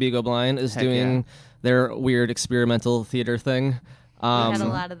Makes the Baby Go Blind is Heck doing yeah. their weird experimental theater thing. We had a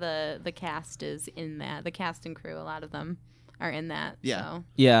lot of the cast is in that. The cast and crew, a lot of them are in that. Yeah. So.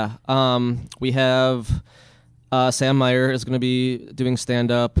 Yeah. We have Sam Meyer is going to be doing stand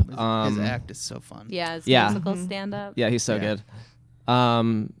up. His act is so fun. Yeah, it's Yeah. musical stand-up. Yeah, he's so Yeah.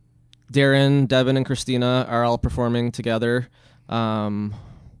 good. Darren, Devin, and Christina are all performing together.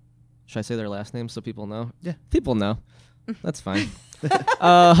 Should I say their last names so people know? Yeah. People know. That's fine.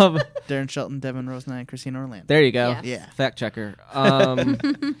 Darren Shelton, Devin Rosenine, and Christina Orlando. There you go. Yes. Yeah. Fact checker.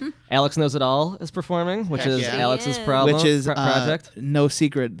 Alex Knows It All is performing, which Heck is yeah. Alex's He is. problem. Which is project. no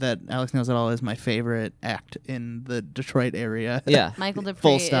secret that Alex Knows It All is my favorite act in the Detroit area. Yeah. Michael Full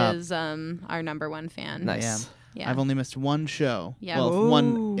Dupree stop. is our number one fan. Nice. Yeah. Yeah. I've only missed one show. Yeah. Well,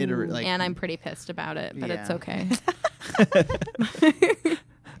 one like, And I'm pretty pissed about it, but it's Yeah. okay.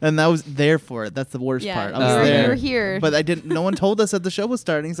 and that was there for it. That's the worst Yeah, part. I you was were, there, you were here. but I didn't. No one told us that the show was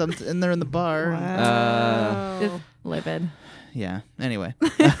starting, so I'm in there in the bar. Just livid. Yeah. Anyway,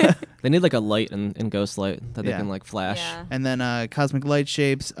 They need like a light in Ghost Light that they Yeah. can like flash. Yeah. and then Cosmic Light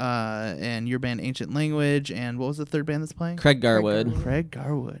Shapes, and your band Ancient Language, and what was the third band that's playing? Craig Garwood. Craig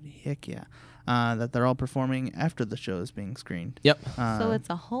Garwood. Heck yeah. That they're all performing after the show is being screened. Yep. So it's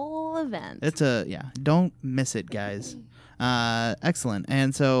a whole event. Don't miss it, guys. Excellent.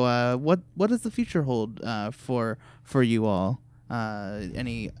 And so, what does the future hold for you all?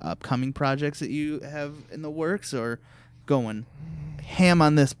 Any upcoming projects that you have in the works, or going ham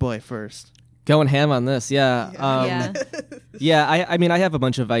on this boy first? Going ham on this, yeah. Yeah. Yeah, I mean, I have a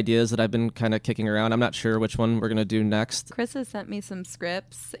bunch of ideas that I've been kind of kicking around. I'm not sure which one we're going to do next. Chris has sent me some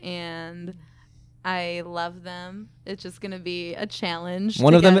scripts, and I love them. It's just going to be a challenge.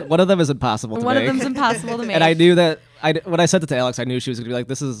 One of them is impossible to One make. of them's impossible to make. And I knew that when I said it to Alex, I knew she was going to be like,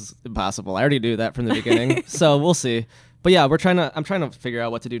 this is impossible. I already knew that from the beginning. So we'll see. But yeah, I'm trying to figure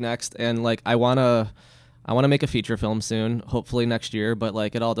out what to do next. And like, I want to make a feature film soon, hopefully next year. But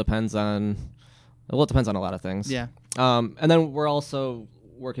like, it all depends on, it depends on a lot of things. Yeah. And then we're also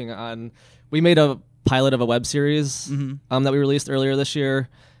working on, we made a pilot of a web series that we released earlier this year.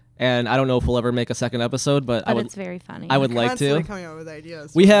 And I don't know if we'll ever make a second episode, but But it's very funny. I would like Constantly to. coming up with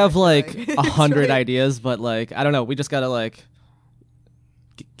ideas. We for have it, like it's 100 really- ideas, but like I don't know. We just gotta like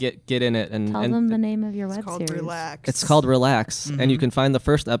get in it and Tell them the name of your It's web called series. Relax. it's called Relax, and you can find the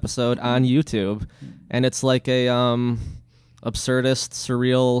first episode on YouTube, and it's like a absurdist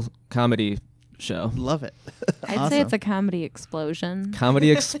surreal comedy show. Love it. I'd say it's a comedy explosion. Comedy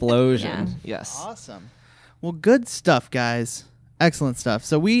explosion. Yeah. Yes. Awesome. Well, good stuff, guys. Excellent stuff.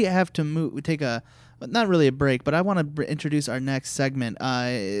 So we have to move. We take not really a break, but I want to introduce our next segment.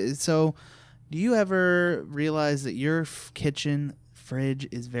 So, do you ever realize that your kitchen fridge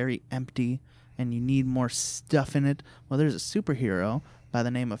is very empty and you need more stuff in it? Well, there's a superhero by the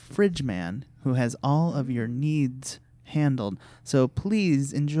name of Fridge Man who has all of your needs handled. So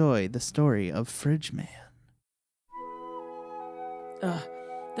please enjoy the story of Fridge Man. Ugh,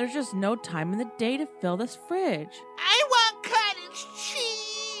 there's just no time in the day to fill this fridge. I want cottage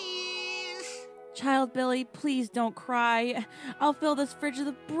cheese. Child Billy, please don't cry. I'll fill this fridge to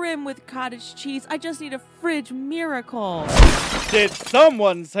the brim with cottage cheese. I just need a fridge miracle. Did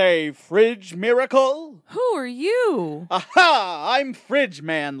someone say fridge miracle? Who are you? Aha! I'm Fridge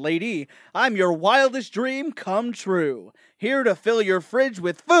Man, lady. I'm your wildest dream come true. Here to fill your fridge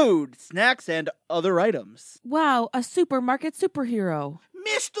with food, snacks, and other items. Wow, a supermarket superhero.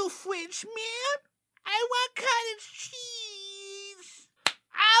 Mr. Fridge Man, I want cottage cheese.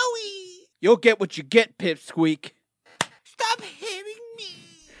 Owie! You'll get what you get, Pipsqueak. Stop hitting me.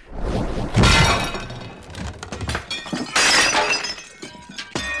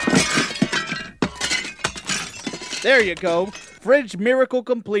 There you go. Fridge miracle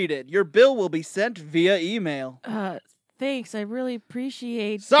completed. Your bill will be sent via email. Thanks, I really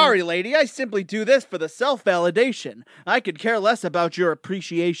appreciate... Sorry, lady, I simply do this for the self-validation. I could care less about your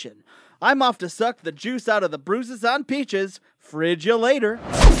appreciation. I'm off to suck the juice out of the bruises on peaches. Fridge you later.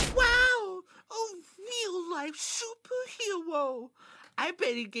 Wow, a real-life superhero. I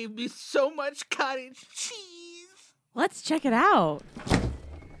bet he gave me so much cottage cheese. Let's check it out.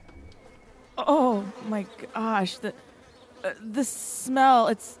 Oh my gosh, the smell,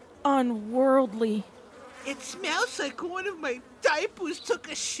 it's unworldly. It smells like one of my diapers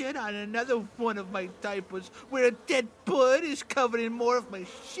took a shit on another one of my diapers, where a dead bird is covered in more of my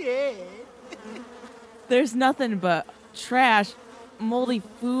shit. There's nothing but trash, moldy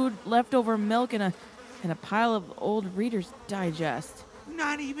food, leftover milk, and a pile of old Reader's Digest.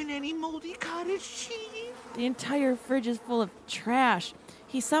 Not even any moldy cottage cheese. The entire fridge is full of trash.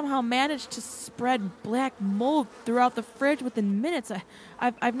 He somehow managed to spread black mold throughout the fridge within minutes.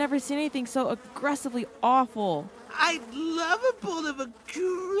 I've never seen anything so aggressively awful. I'd love a bowl of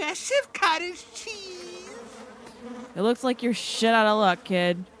aggressive cottage cheese. It looks like you're shit out of luck,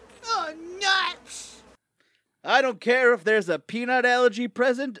 kid. Oh, nuts! I don't care if there's a peanut allergy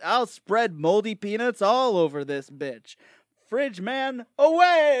present. I'll spread moldy peanuts all over this bitch. Fridge man,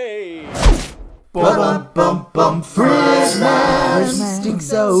 away! Bum bum bum, Fridge Man stinks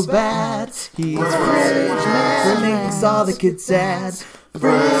so bad. He's Fridge Man, for making all the kids sad.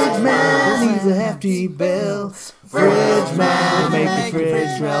 Fridge Man needs a hefty bill. Fridge Man, make the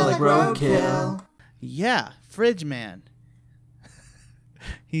fridge smell like roadkill. Yeah, Fridge man.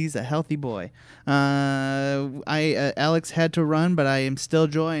 He's a healthy boy. Alex had to run, but I am still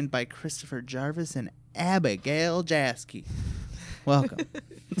joined by Christopher Jarvis and Abigail Jasky. Welcome.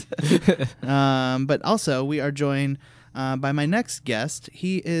 But also, we are joined by my next guest.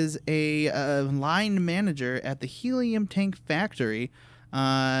 He is a line manager at the Helium Tank Factory.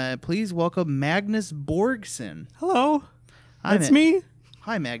 Please welcome Magnus Borgson. Hello. Hi, That's me.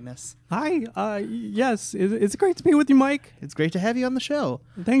 Hi, Magnus. Hi. Yes, it's great to be with you, Mike. It's great to have you on the show.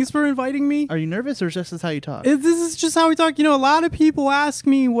 Thanks for inviting me. Are you nervous, or is this how you talk? This is just how we talk. You know, a lot of people ask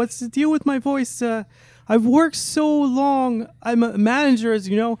me what's the deal with my voice. I've worked so long. I'm a manager, as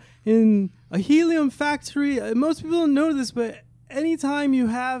you know, in a helium factory. Most people don't know this, but anytime you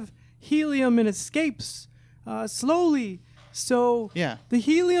have helium, it escapes slowly. So Yeah. the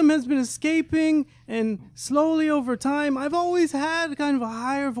helium has been escaping, and slowly over time, I've always had kind of a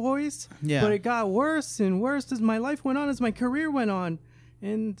higher voice. Yeah. But it got worse and worse as my life went on, as my career went on.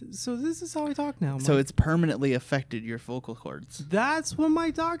 And so this is how I talk now. So Mike. it's permanently affected your vocal cords. That's what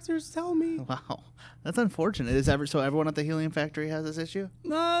my doctors tell me. Wow, that's unfortunate. So everyone at the Helium Factory has this issue?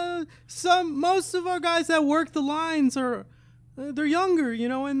 Most of our guys that work the lines are they're younger, you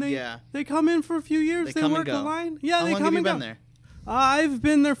know, and they come in for a few years. They come and work go. the line. Yeah, How they long come have you and been go. there? I've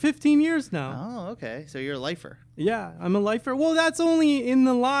been there 15 years now. Oh, okay. So you're a lifer. Yeah, I'm a lifer. Well, that's only in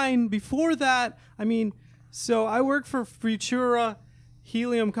the line. Before that, so I work for Futura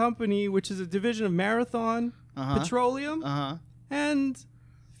Helium Company, which is a division of Marathon Petroleum. And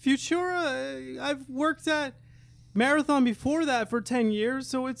Futura, I've worked at Marathon before that for 10 years,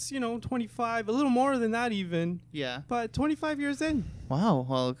 so it's, 25, a little more than that even. Yeah. But 25 years in. Wow.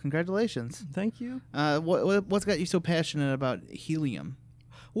 Well, congratulations. Thank you. What's got you so passionate about helium?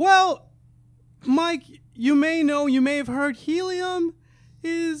 Well, Mike, you may have heard helium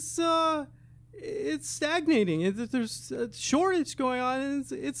is it's stagnating. There's a shortage going on, and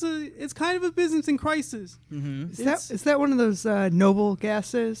it's kind of a business in crisis. Mm-hmm. Is that one of those noble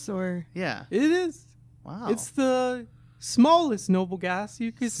gases, or? Yeah. It is. Wow. It's the smallest noble gas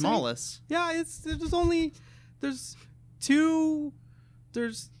you could say. Smallest. Yeah,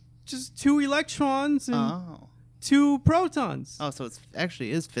 there's just two electrons and two protons. Oh, so it's actually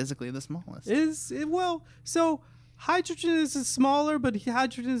is physically the smallest. So hydrogen is smaller, but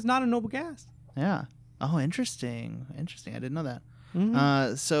hydrogen is not a noble gas. Yeah. Oh, interesting. I didn't know that.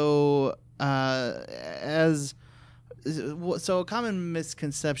 So a common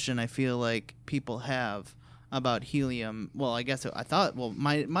misconception I feel like people have about helium. Well, I guess I thought. Well,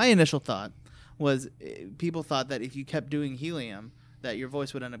 my initial thought was people thought that if you kept doing helium, that your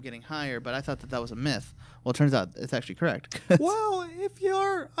voice would end up getting higher. But I thought that was a myth. Well, it turns out it's actually correct. Well, if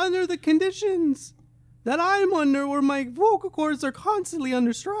you're under the conditions that I'm under, where my vocal cords are constantly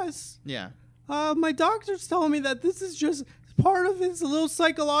under stress, Yeah. my doctor's telling me that this is just part of it's a little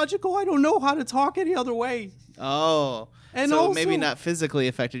psychological. I don't know how to talk any other way. Oh. And so also, maybe not physically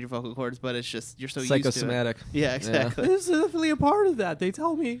affected your vocal cords, but it's just you're so used to it. Psychosomatic. Yeah, exactly. This is definitely a part of that, they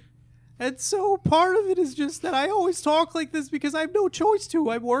tell me. And so part of it is just that I always talk like this because I have no choice to.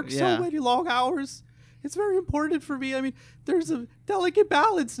 I work so many long hours. It's very important for me. I mean, there's a delicate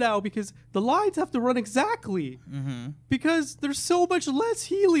balance now because the lines have to run exactly. Because there's so much less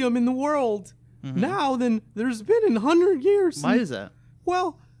helium in the world now than there's been in 100 years. Why is that?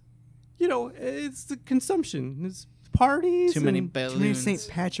 Well, it's the consumption. It's parties. Too many Too many balloons. St.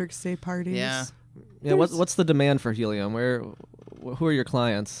 Patrick's Day parties. Yeah. Yeah, what's the demand for helium? Who are your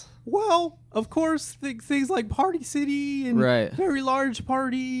clients? Well, of course, things like Party City and Right. very large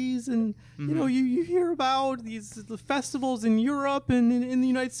parties, and you hear about the festivals in Europe and in the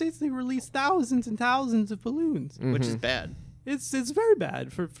United States. They release thousands and thousands of balloons. Which is bad. It's very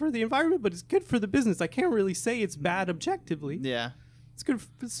bad for the environment, but it's good for the business. I can't really say it's bad objectively. Yeah. It's good.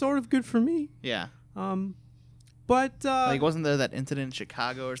 It's sort of good for me. Yeah. But Like, wasn't there that incident in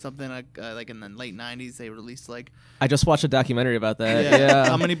Chicago or something? Like in the late 90s, they released like... I just watched a documentary about that. Yeah.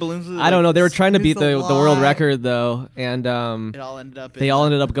 How many balloons was it? I don't know. They were trying to beat It's a the world lot. record though, and It all ended up... they all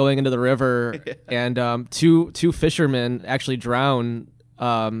ended up going into the river, and two fishermen actually drowned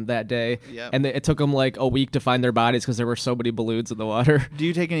that day, Yep. and it took them like a week to find their bodies because there were so many balloons in the water. Do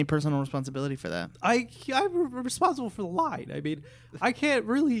you take any personal responsibility for that? I'm responsible for the line. I mean, I can't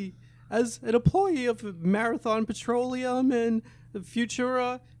really, as an employee of Marathon Petroleum and the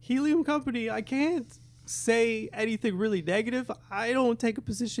Futura Helium Company, I can't say anything really negative. I don't take a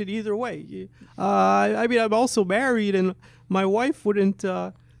position either way. I mean, I'm also married, and my wife wouldn't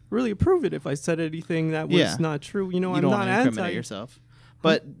really approve it if I said anything that was not true. You I'm don't not want to incriminate anti. yourself.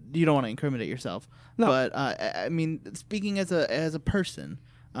 But you don't want to incriminate yourself. No. But I mean, speaking as a person,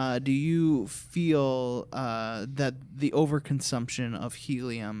 do you feel that the overconsumption of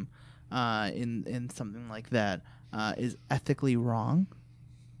helium in something like that is ethically wrong?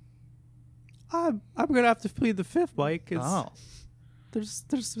 I'm gonna have to plead the fifth, Mike. There's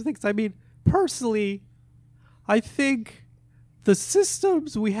things. I mean, personally, I think the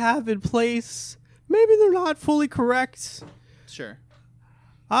systems we have in place, maybe they're not fully correct. Sure.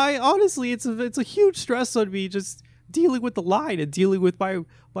 I honestly, it's a huge stress on me just dealing with the line and dealing with my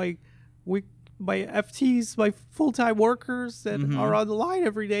FTs, my full-time workers that are on the line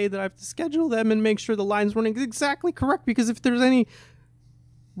every day, that I have to schedule them and make sure the line's running exactly correct. Because if there's any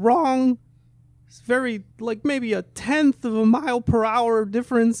wrong, very like maybe a 1/10 of a mile per hour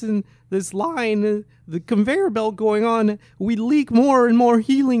difference in this line, the conveyor belt going on, we leak more and more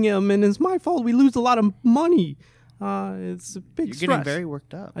helium, and it's my fault. We lose a lot of money. It's a big You're stress. getting very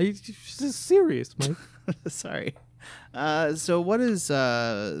worked up. It's just serious, Mike. Sorry. So what is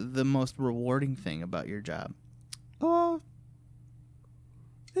the most rewarding thing about your job?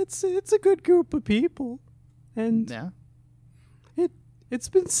 It's a good group of people, and Yeah. it's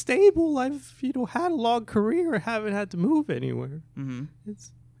been stable. I've had a long career. I haven't had to move anywhere. Mm-hmm.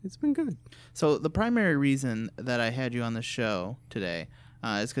 It's been good. So the primary reason that I had you on the show today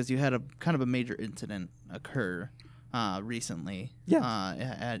is because you had a kind of a major incident occur recently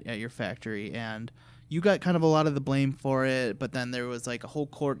at your factory, and you got kind of a lot of the blame for it, but then there was like a whole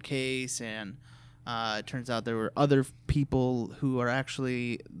court case, and it turns out there were other people who are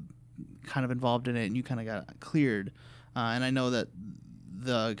actually kind of involved in it, and you kind of got cleared. And I know that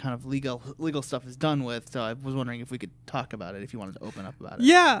the kind of legal stuff is done with, so I was wondering if we could talk about it, if you wanted to open up about it.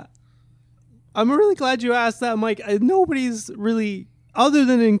 Yeah, I'm really glad you asked that, Mike. Nobody's really, other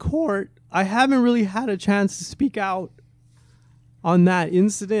than in court, I haven't really had a chance to speak out on that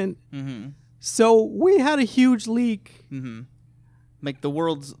incident. Mm-hmm. So we had a huge leak. Mm-hmm. Like the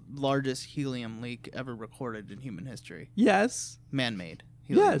world's largest helium leak ever recorded in human history. Yes. Man-made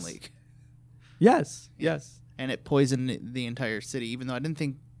helium Yes. leak. Yes. And it poisoned the entire city, even though I didn't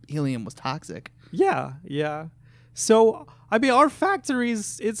think helium was toxic. Yeah. So I mean, our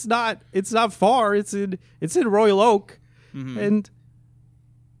factories, it's not far. It's in Royal Oak, and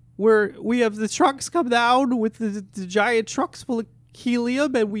we have the trucks come down with the giant trucks full of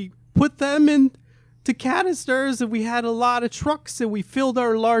helium, and we put them into canisters, and we had a lot of trucks, and we filled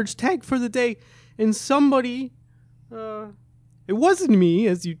our large tank for the day, and somebody It wasn't me,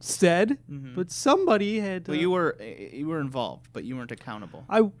 as you said, but somebody had. Well, you were involved, but you weren't accountable.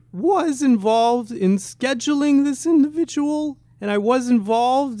 I was involved in scheduling this individual, and I was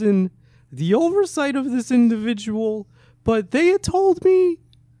involved in the oversight of this individual, but they had told me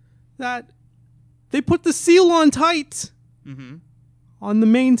that they put the seal on tight on the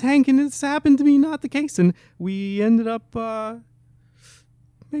main tank, and it's happened to be not the case. And we ended up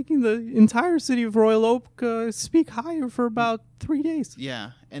making the entire city of Royal Oak speak higher for about 3 days.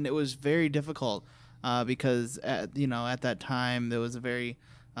 Yeah, and it was very difficult because at that time there was a very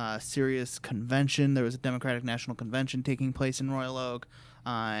serious convention. There was a Democratic National Convention taking place in Royal Oak,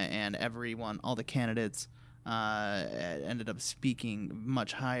 and all the candidates ended up speaking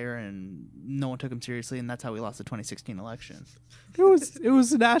much higher, and no one took them seriously, and that's how we lost the 2016 election. It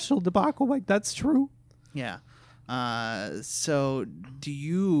was a national debacle, Mike. That's true. Yeah. So do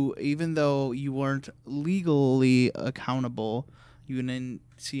you, even though you weren't legally accountable, you didn't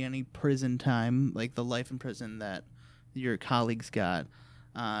see any prison time, like the life in prison that your colleagues got,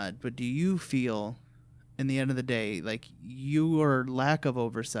 but do you feel, in the end of the day, like your lack of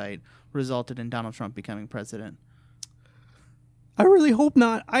oversight resulted in Donald Trump becoming president? I really hope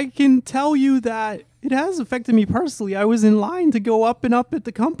not. I can tell you that it has affected me personally. I was in line to go up and up at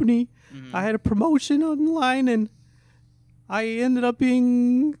the company. I had a promotion online, and I ended up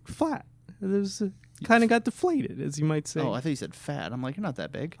being flat. Kind of got deflated, as you might say. Oh, I thought you said fat. I'm like, you're not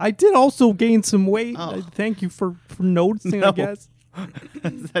that big. I did also gain some weight. Oh. Thank you for noticing, No. I guess. I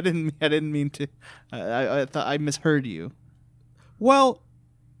didn't mean to. I thought I misheard you. Well,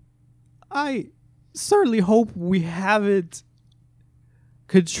 I certainly hope we haven't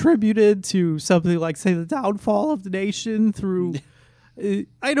contributed to something like, say, the downfall of the nation through...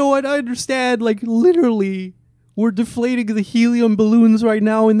 I know what I understand. Like, literally, we're deflating the helium balloons right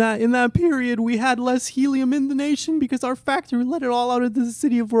now. In that period, we had less helium in the nation because our factory let it all out into the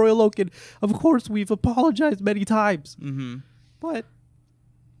city of Royal Oak. And, of course, we've apologized many times. But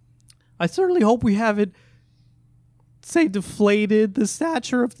I certainly hope we haven't, say, deflated the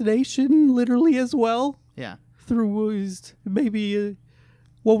stature of the nation, literally, as well. Yeah. Through maybe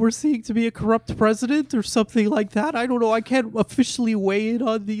what we're seeing to be a corrupt president or something like that. I don't know. I can't officially weigh in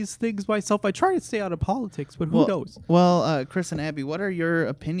on these things myself. I try to stay out of politics, but who knows? Well, Chris and Abby, what are your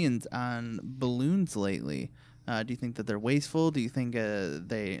opinions on balloons lately? Do you think that they're wasteful? Do you think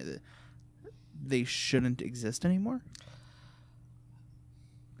they shouldn't exist anymore?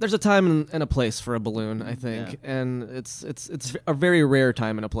 There's a time and a place for a balloon, I think, and it's a very rare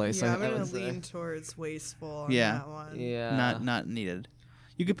time and a place. Yeah, I I'm gonna would say. lean towards wasteful on Yeah. that one. Yeah, Not needed.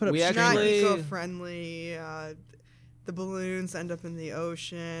 You could put up We Not actually- eco-friendly. The balloons end up in the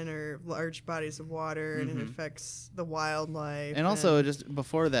ocean or large bodies of water, and it affects the wildlife. And also, just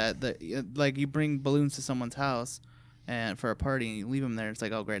before that, like you bring balloons to someone's house and for a party, and you leave them there. It's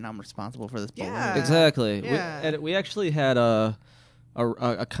like, oh great, now I'm responsible for this balloon. Yeah. exactly. Yeah. We actually had a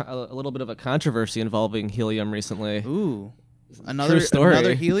little bit of a controversy involving helium recently. Ooh, True another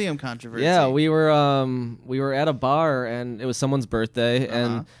story. helium controversy. Yeah, we were at a bar, and it was someone's birthday,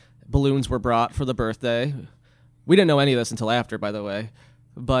 and balloons were brought for the birthday. We didn't know any of this until after, by the way.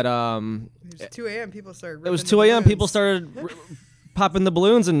 But It was 2 a.m. People started. it was ripping 2 the a.m. People balloons. started popping the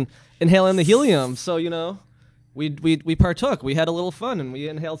balloons and inhaling the helium. So we partook. We had a little fun, and we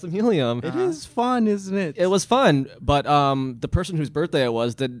inhaled some helium. It is fun, isn't it? It was fun, but the person whose birthday it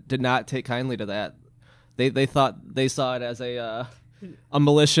was did not take kindly to that. They saw it as a malicious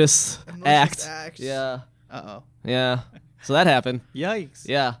malicious act. act. Yeah, Uh-oh. So that happened. Yikes.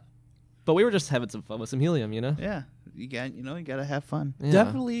 Yeah, but we were just having some fun with some helium, Yeah. You gotta have fun. Yeah.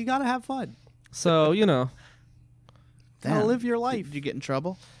 Definitely, you gotta have fun. So Gotta Damn. live your life. Did you get in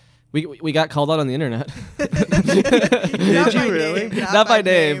trouble? we got called out on the internet. Not by really? name, Not by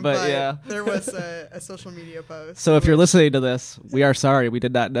name, but yeah. There was a social media post. So if you're which listening to this, we are sorry. We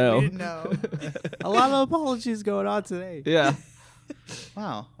did not know. we didn't know. A lot of apologies going on today. Yeah.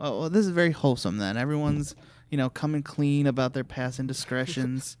 Wow. Oh, well, this is very wholesome then. Everyone's, coming clean about their past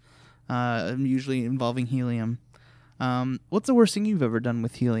indiscretions, usually involving helium. What's the worst thing you've ever done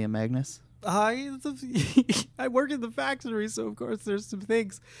with helium, Magnus? I work in the factory, so of course there's some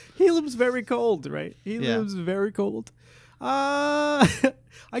things. Helium's very cold, right? Helium's very cold.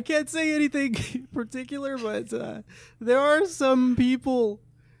 I can't say anything particular, but there are some people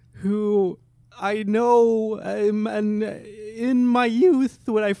who I know, and in my youth,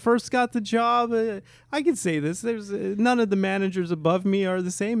 when I first got the job, I can say this. There's none of the managers above me are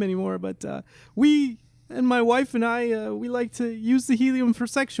the same anymore, but we and my wife and I, we like to use the helium for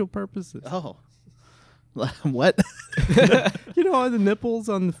sexual purposes. Oh. What? You know, on the nipples,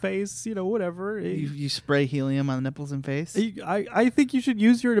 on the face, you know, whatever. You spray helium on the nipples and face? I think you should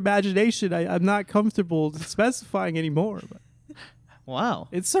use your imagination. I'm not comfortable specifying anymore. But Wow.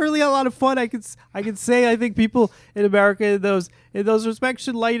 it's certainly a lot of fun. I could say I think people in America in those respects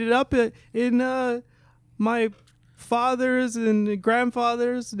should light it up. In my fathers and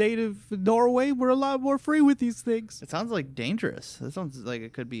grandfathers, native Norway, were a lot more free with these things. It sounds like dangerous. It sounds like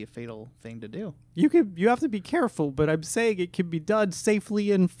it could be a fatal thing to do. You have to be careful, but I'm saying it can be done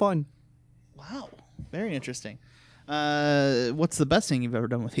safely and fun. Wow. Very interesting. What's the best thing you've ever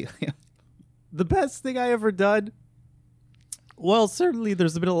done with helium? The best thing I ever done? Well, certainly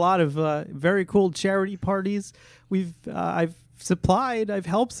there's been a lot of very cool charity parties. I've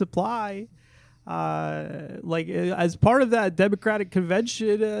helped supply. As part of that Democratic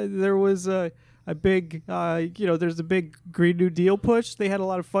convention, there was a big, there's a big Green New Deal push. They had a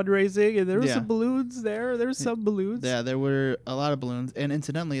lot of fundraising, and there were some balloons there. There's some balloons. Yeah, there were a lot of balloons, and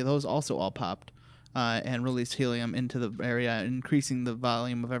incidentally, those also all popped and released helium into the area, increasing the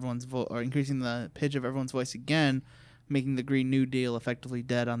volume of everyone's voice, or increasing the pitch of everyone's voice again, making the Green New Deal effectively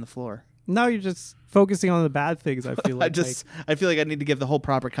dead on the floor. Now you're just focusing on the bad things, I feel like. I feel like I need to give the whole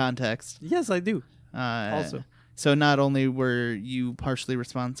proper context. Yes, I do. Also. So not only were you partially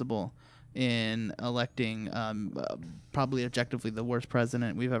responsible in electing probably objectively the worst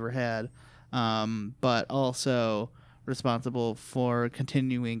president we've ever had, but also responsible for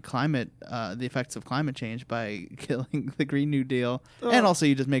continuing the effects of climate change by killing the Green New Deal. And also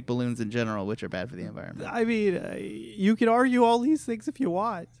you just make balloons in general, which are bad for the environment. I mean, you can argue all these things if you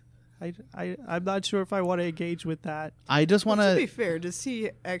want. I'm not sure if I want to engage with that. I just want to be fair, does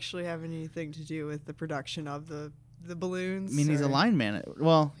he actually have anything to do with the production of the balloons? I mean, he's a line man.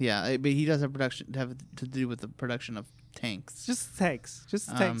 Well, yeah, but he does have to do with the production of tanks. Just tanks.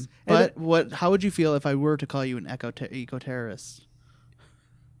 Tanks. But how would you feel if I were to call you an eco-terrorist?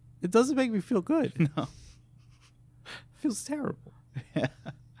 It doesn't make me feel good. No. It feels terrible. Yeah.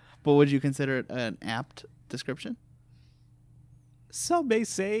 But would you consider it an apt description? Some may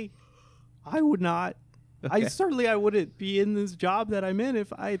say. I would not. Okay. I wouldn't be in this job that I'm in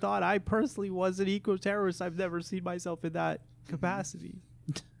if I thought I personally was an eco-terrorist. I've never seen myself in that capacity.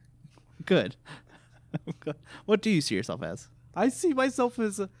 Good. What do you see yourself as? I see myself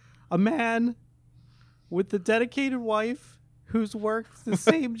as a man with a dedicated wife who's worked the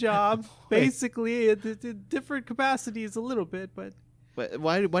same job, basically in different capacities a little bit, but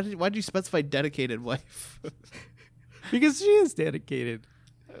why did you specify dedicated wife? Because she is dedicated.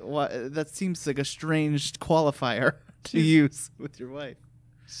 That seems like a strange qualifier to use with your wife.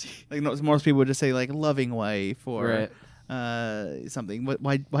 Like most people would just say like loving wife or something.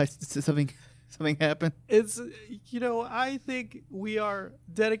 Why something happen? It's I think we are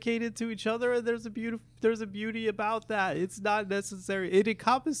dedicated to each other, and there's a beauty about that. It's not necessary. It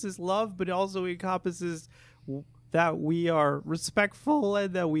encompasses love, but it also encompasses that we are respectful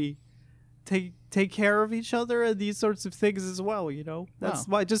and that we take care of each other and these sorts of things as well. That's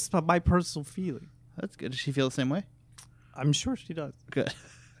my personal feeling. That's good. Does she feel the same way? I'm sure she does. Good.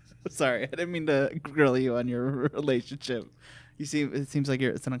 Sorry, I didn't mean to grill you on your relationship. It seems like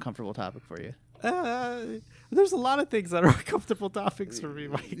it's an uncomfortable topic for you. There's a lot of things that are uncomfortable topics for me,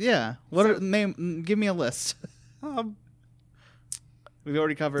 Mike. Yeah. Give me a list. We've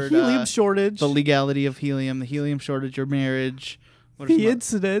already covered helium shortage, the legality of helium, the helium shortage, your marriage, the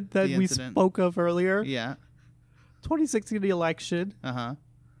incident that we spoke of earlier. Yeah. 2016 election. Uh-huh.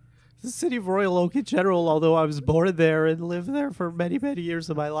 The city of Royal Oak in general, although I was born there and lived there for many, many years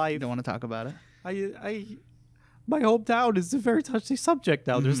of my life. You don't want to talk about it? My hometown is a very touchy subject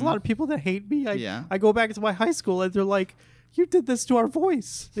now. Mm-hmm. There's a lot of people that hate me. I go back to my high school and they're like, you did this to our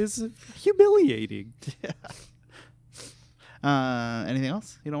voice. It's humiliating. Yeah. Anything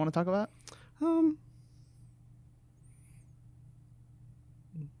else you don't want to talk about?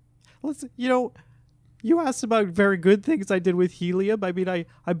 You asked about very good things I did with helium. I mean, I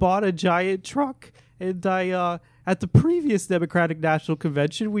bought a giant truck, and at the previous Democratic National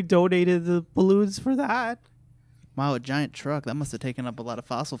Convention, we donated the balloons for that. Wow, a giant truck. That must have taken up a lot of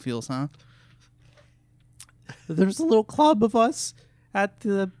fossil fuels, huh? There's a little club of us at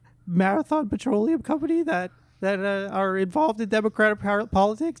the Marathon Petroleum Company that are involved in democratic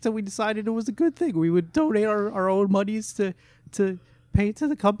politics, and we decided it was a good thing. We would donate our own monies to pay to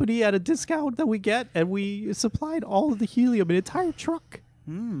the company at a discount that we get, and we supplied all of the helium, an entire truck.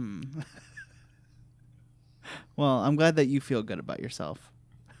 Well, I'm glad that you feel good about yourself.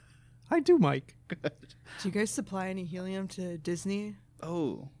 I do, Mike. Good. Do you guys supply any helium to Disney?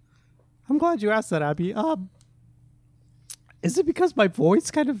 Oh. I'm glad you asked that, Abby. Is it because my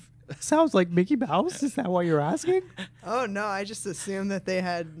voice kind of sounds like Mickey Mouse. Is that what you're asking? Oh no, I just assumed that they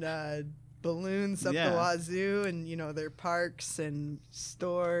had balloons up the wazoo, and their parks and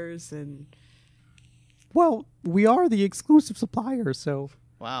stores and. Well, we are the exclusive supplier, so.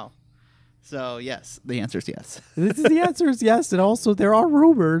 Wow. So yes, the answer is yes. The answer is yes, and also there are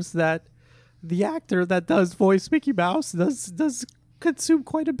rumors that the actor that does voice Mickey Mouse does consume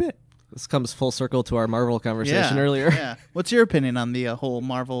quite a bit. This comes full circle to our Marvel conversation earlier. Yeah. What's your opinion on the whole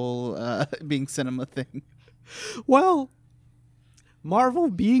Marvel being cinema thing? Well, Marvel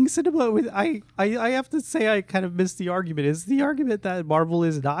being cinema, I have to say I kind of missed the argument. Is the argument that Marvel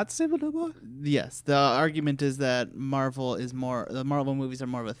is not cinema? Yes, the argument is that the Marvel movies are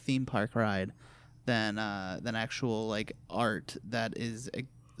more of a theme park ride than actual like art that is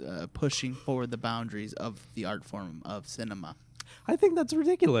pushing forward the boundaries of the art form of cinema. I think that's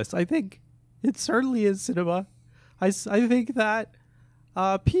ridiculous. I think it certainly is cinema. I think that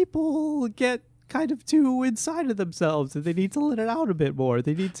people get kind of too inside of themselves, and they need to let it out a bit more.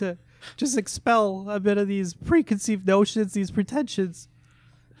 They need to just expel a bit of these preconceived notions, these pretensions.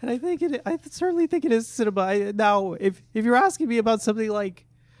 And I certainly think it is cinema. Now, if you're asking me about something like,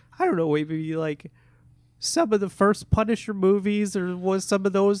 I don't know, maybe like some of the first Punisher movies, or was some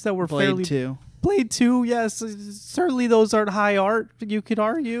of those that were Blade 2. Blade 2, yes. Certainly those aren't high art, you could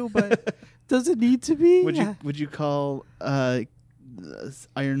argue, but does it need to be? Would you call Iron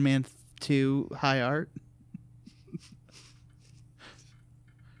Man 2 high art?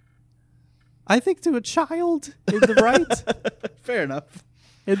 I think to a child in the right fair enough,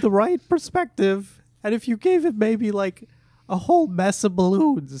 in the right perspective, and if you gave him maybe like a whole mess of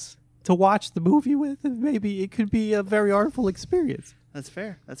balloons to watch the movie with, maybe it could be a very artful experience. That's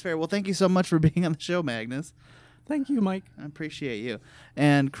fair. Well, thank you so much for being on the show, Magnus. Thank you, Mike. I appreciate you.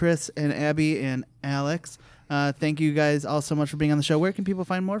 And Chris and Abby and Alex, thank you guys all so much for being on the show. Where can people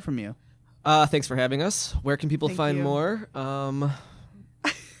find more from you? Thanks for having us. Where can people find you. more? The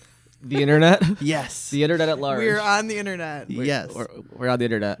internet? Yes. The internet at large. We're on the internet. Yes. We're on the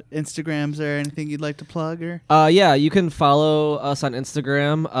internet. Instagrams or anything you'd like to plug? Or Yeah, you can follow us on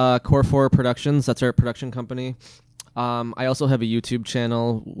Instagram, Core 4 Productions. That's our production company. I also have a YouTube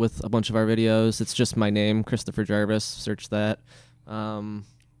channel with a bunch of our videos. It's just my name, Christopher Jarvis. Search that.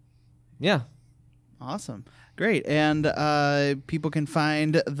 Yeah. Awesome. Great. And people can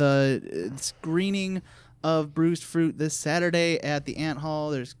find the screening of Bruised Fruit this Saturday at the Ant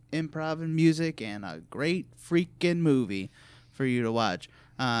Hall. There's improv and music and a great freaking movie for you to watch.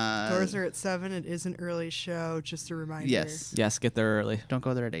 Doors are at 7. It is an early show, just a reminder. Yes. Yes, get there early. Don't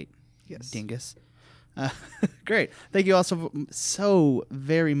go there at 8. Yes. Dingus. Great. Thank you also so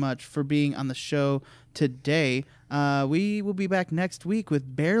very much for being on the show today. We will be back next week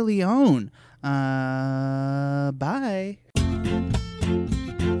with Barely Own. Bye.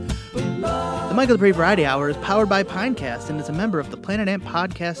 The Michael Dupree Variety Hour is powered by Pinecast and is a member of the Planet Ant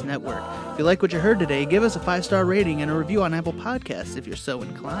Podcast Network. If you like what you heard today, give us a 5-star rating and a review on Apple Podcasts if you're so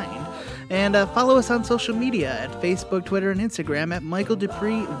inclined. And follow us on social media at Facebook, Twitter, and Instagram at Michael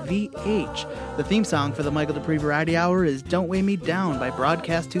Dupree VH. The theme song for the Michael Dupree Variety Hour is Don't Weigh Me Down by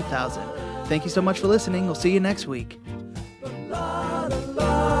Broadcast 2000. Thank you so much for listening. We'll see you next week.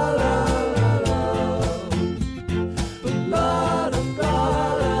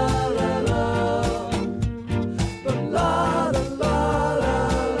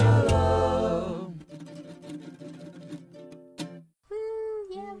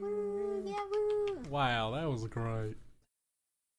 Wow, that was great.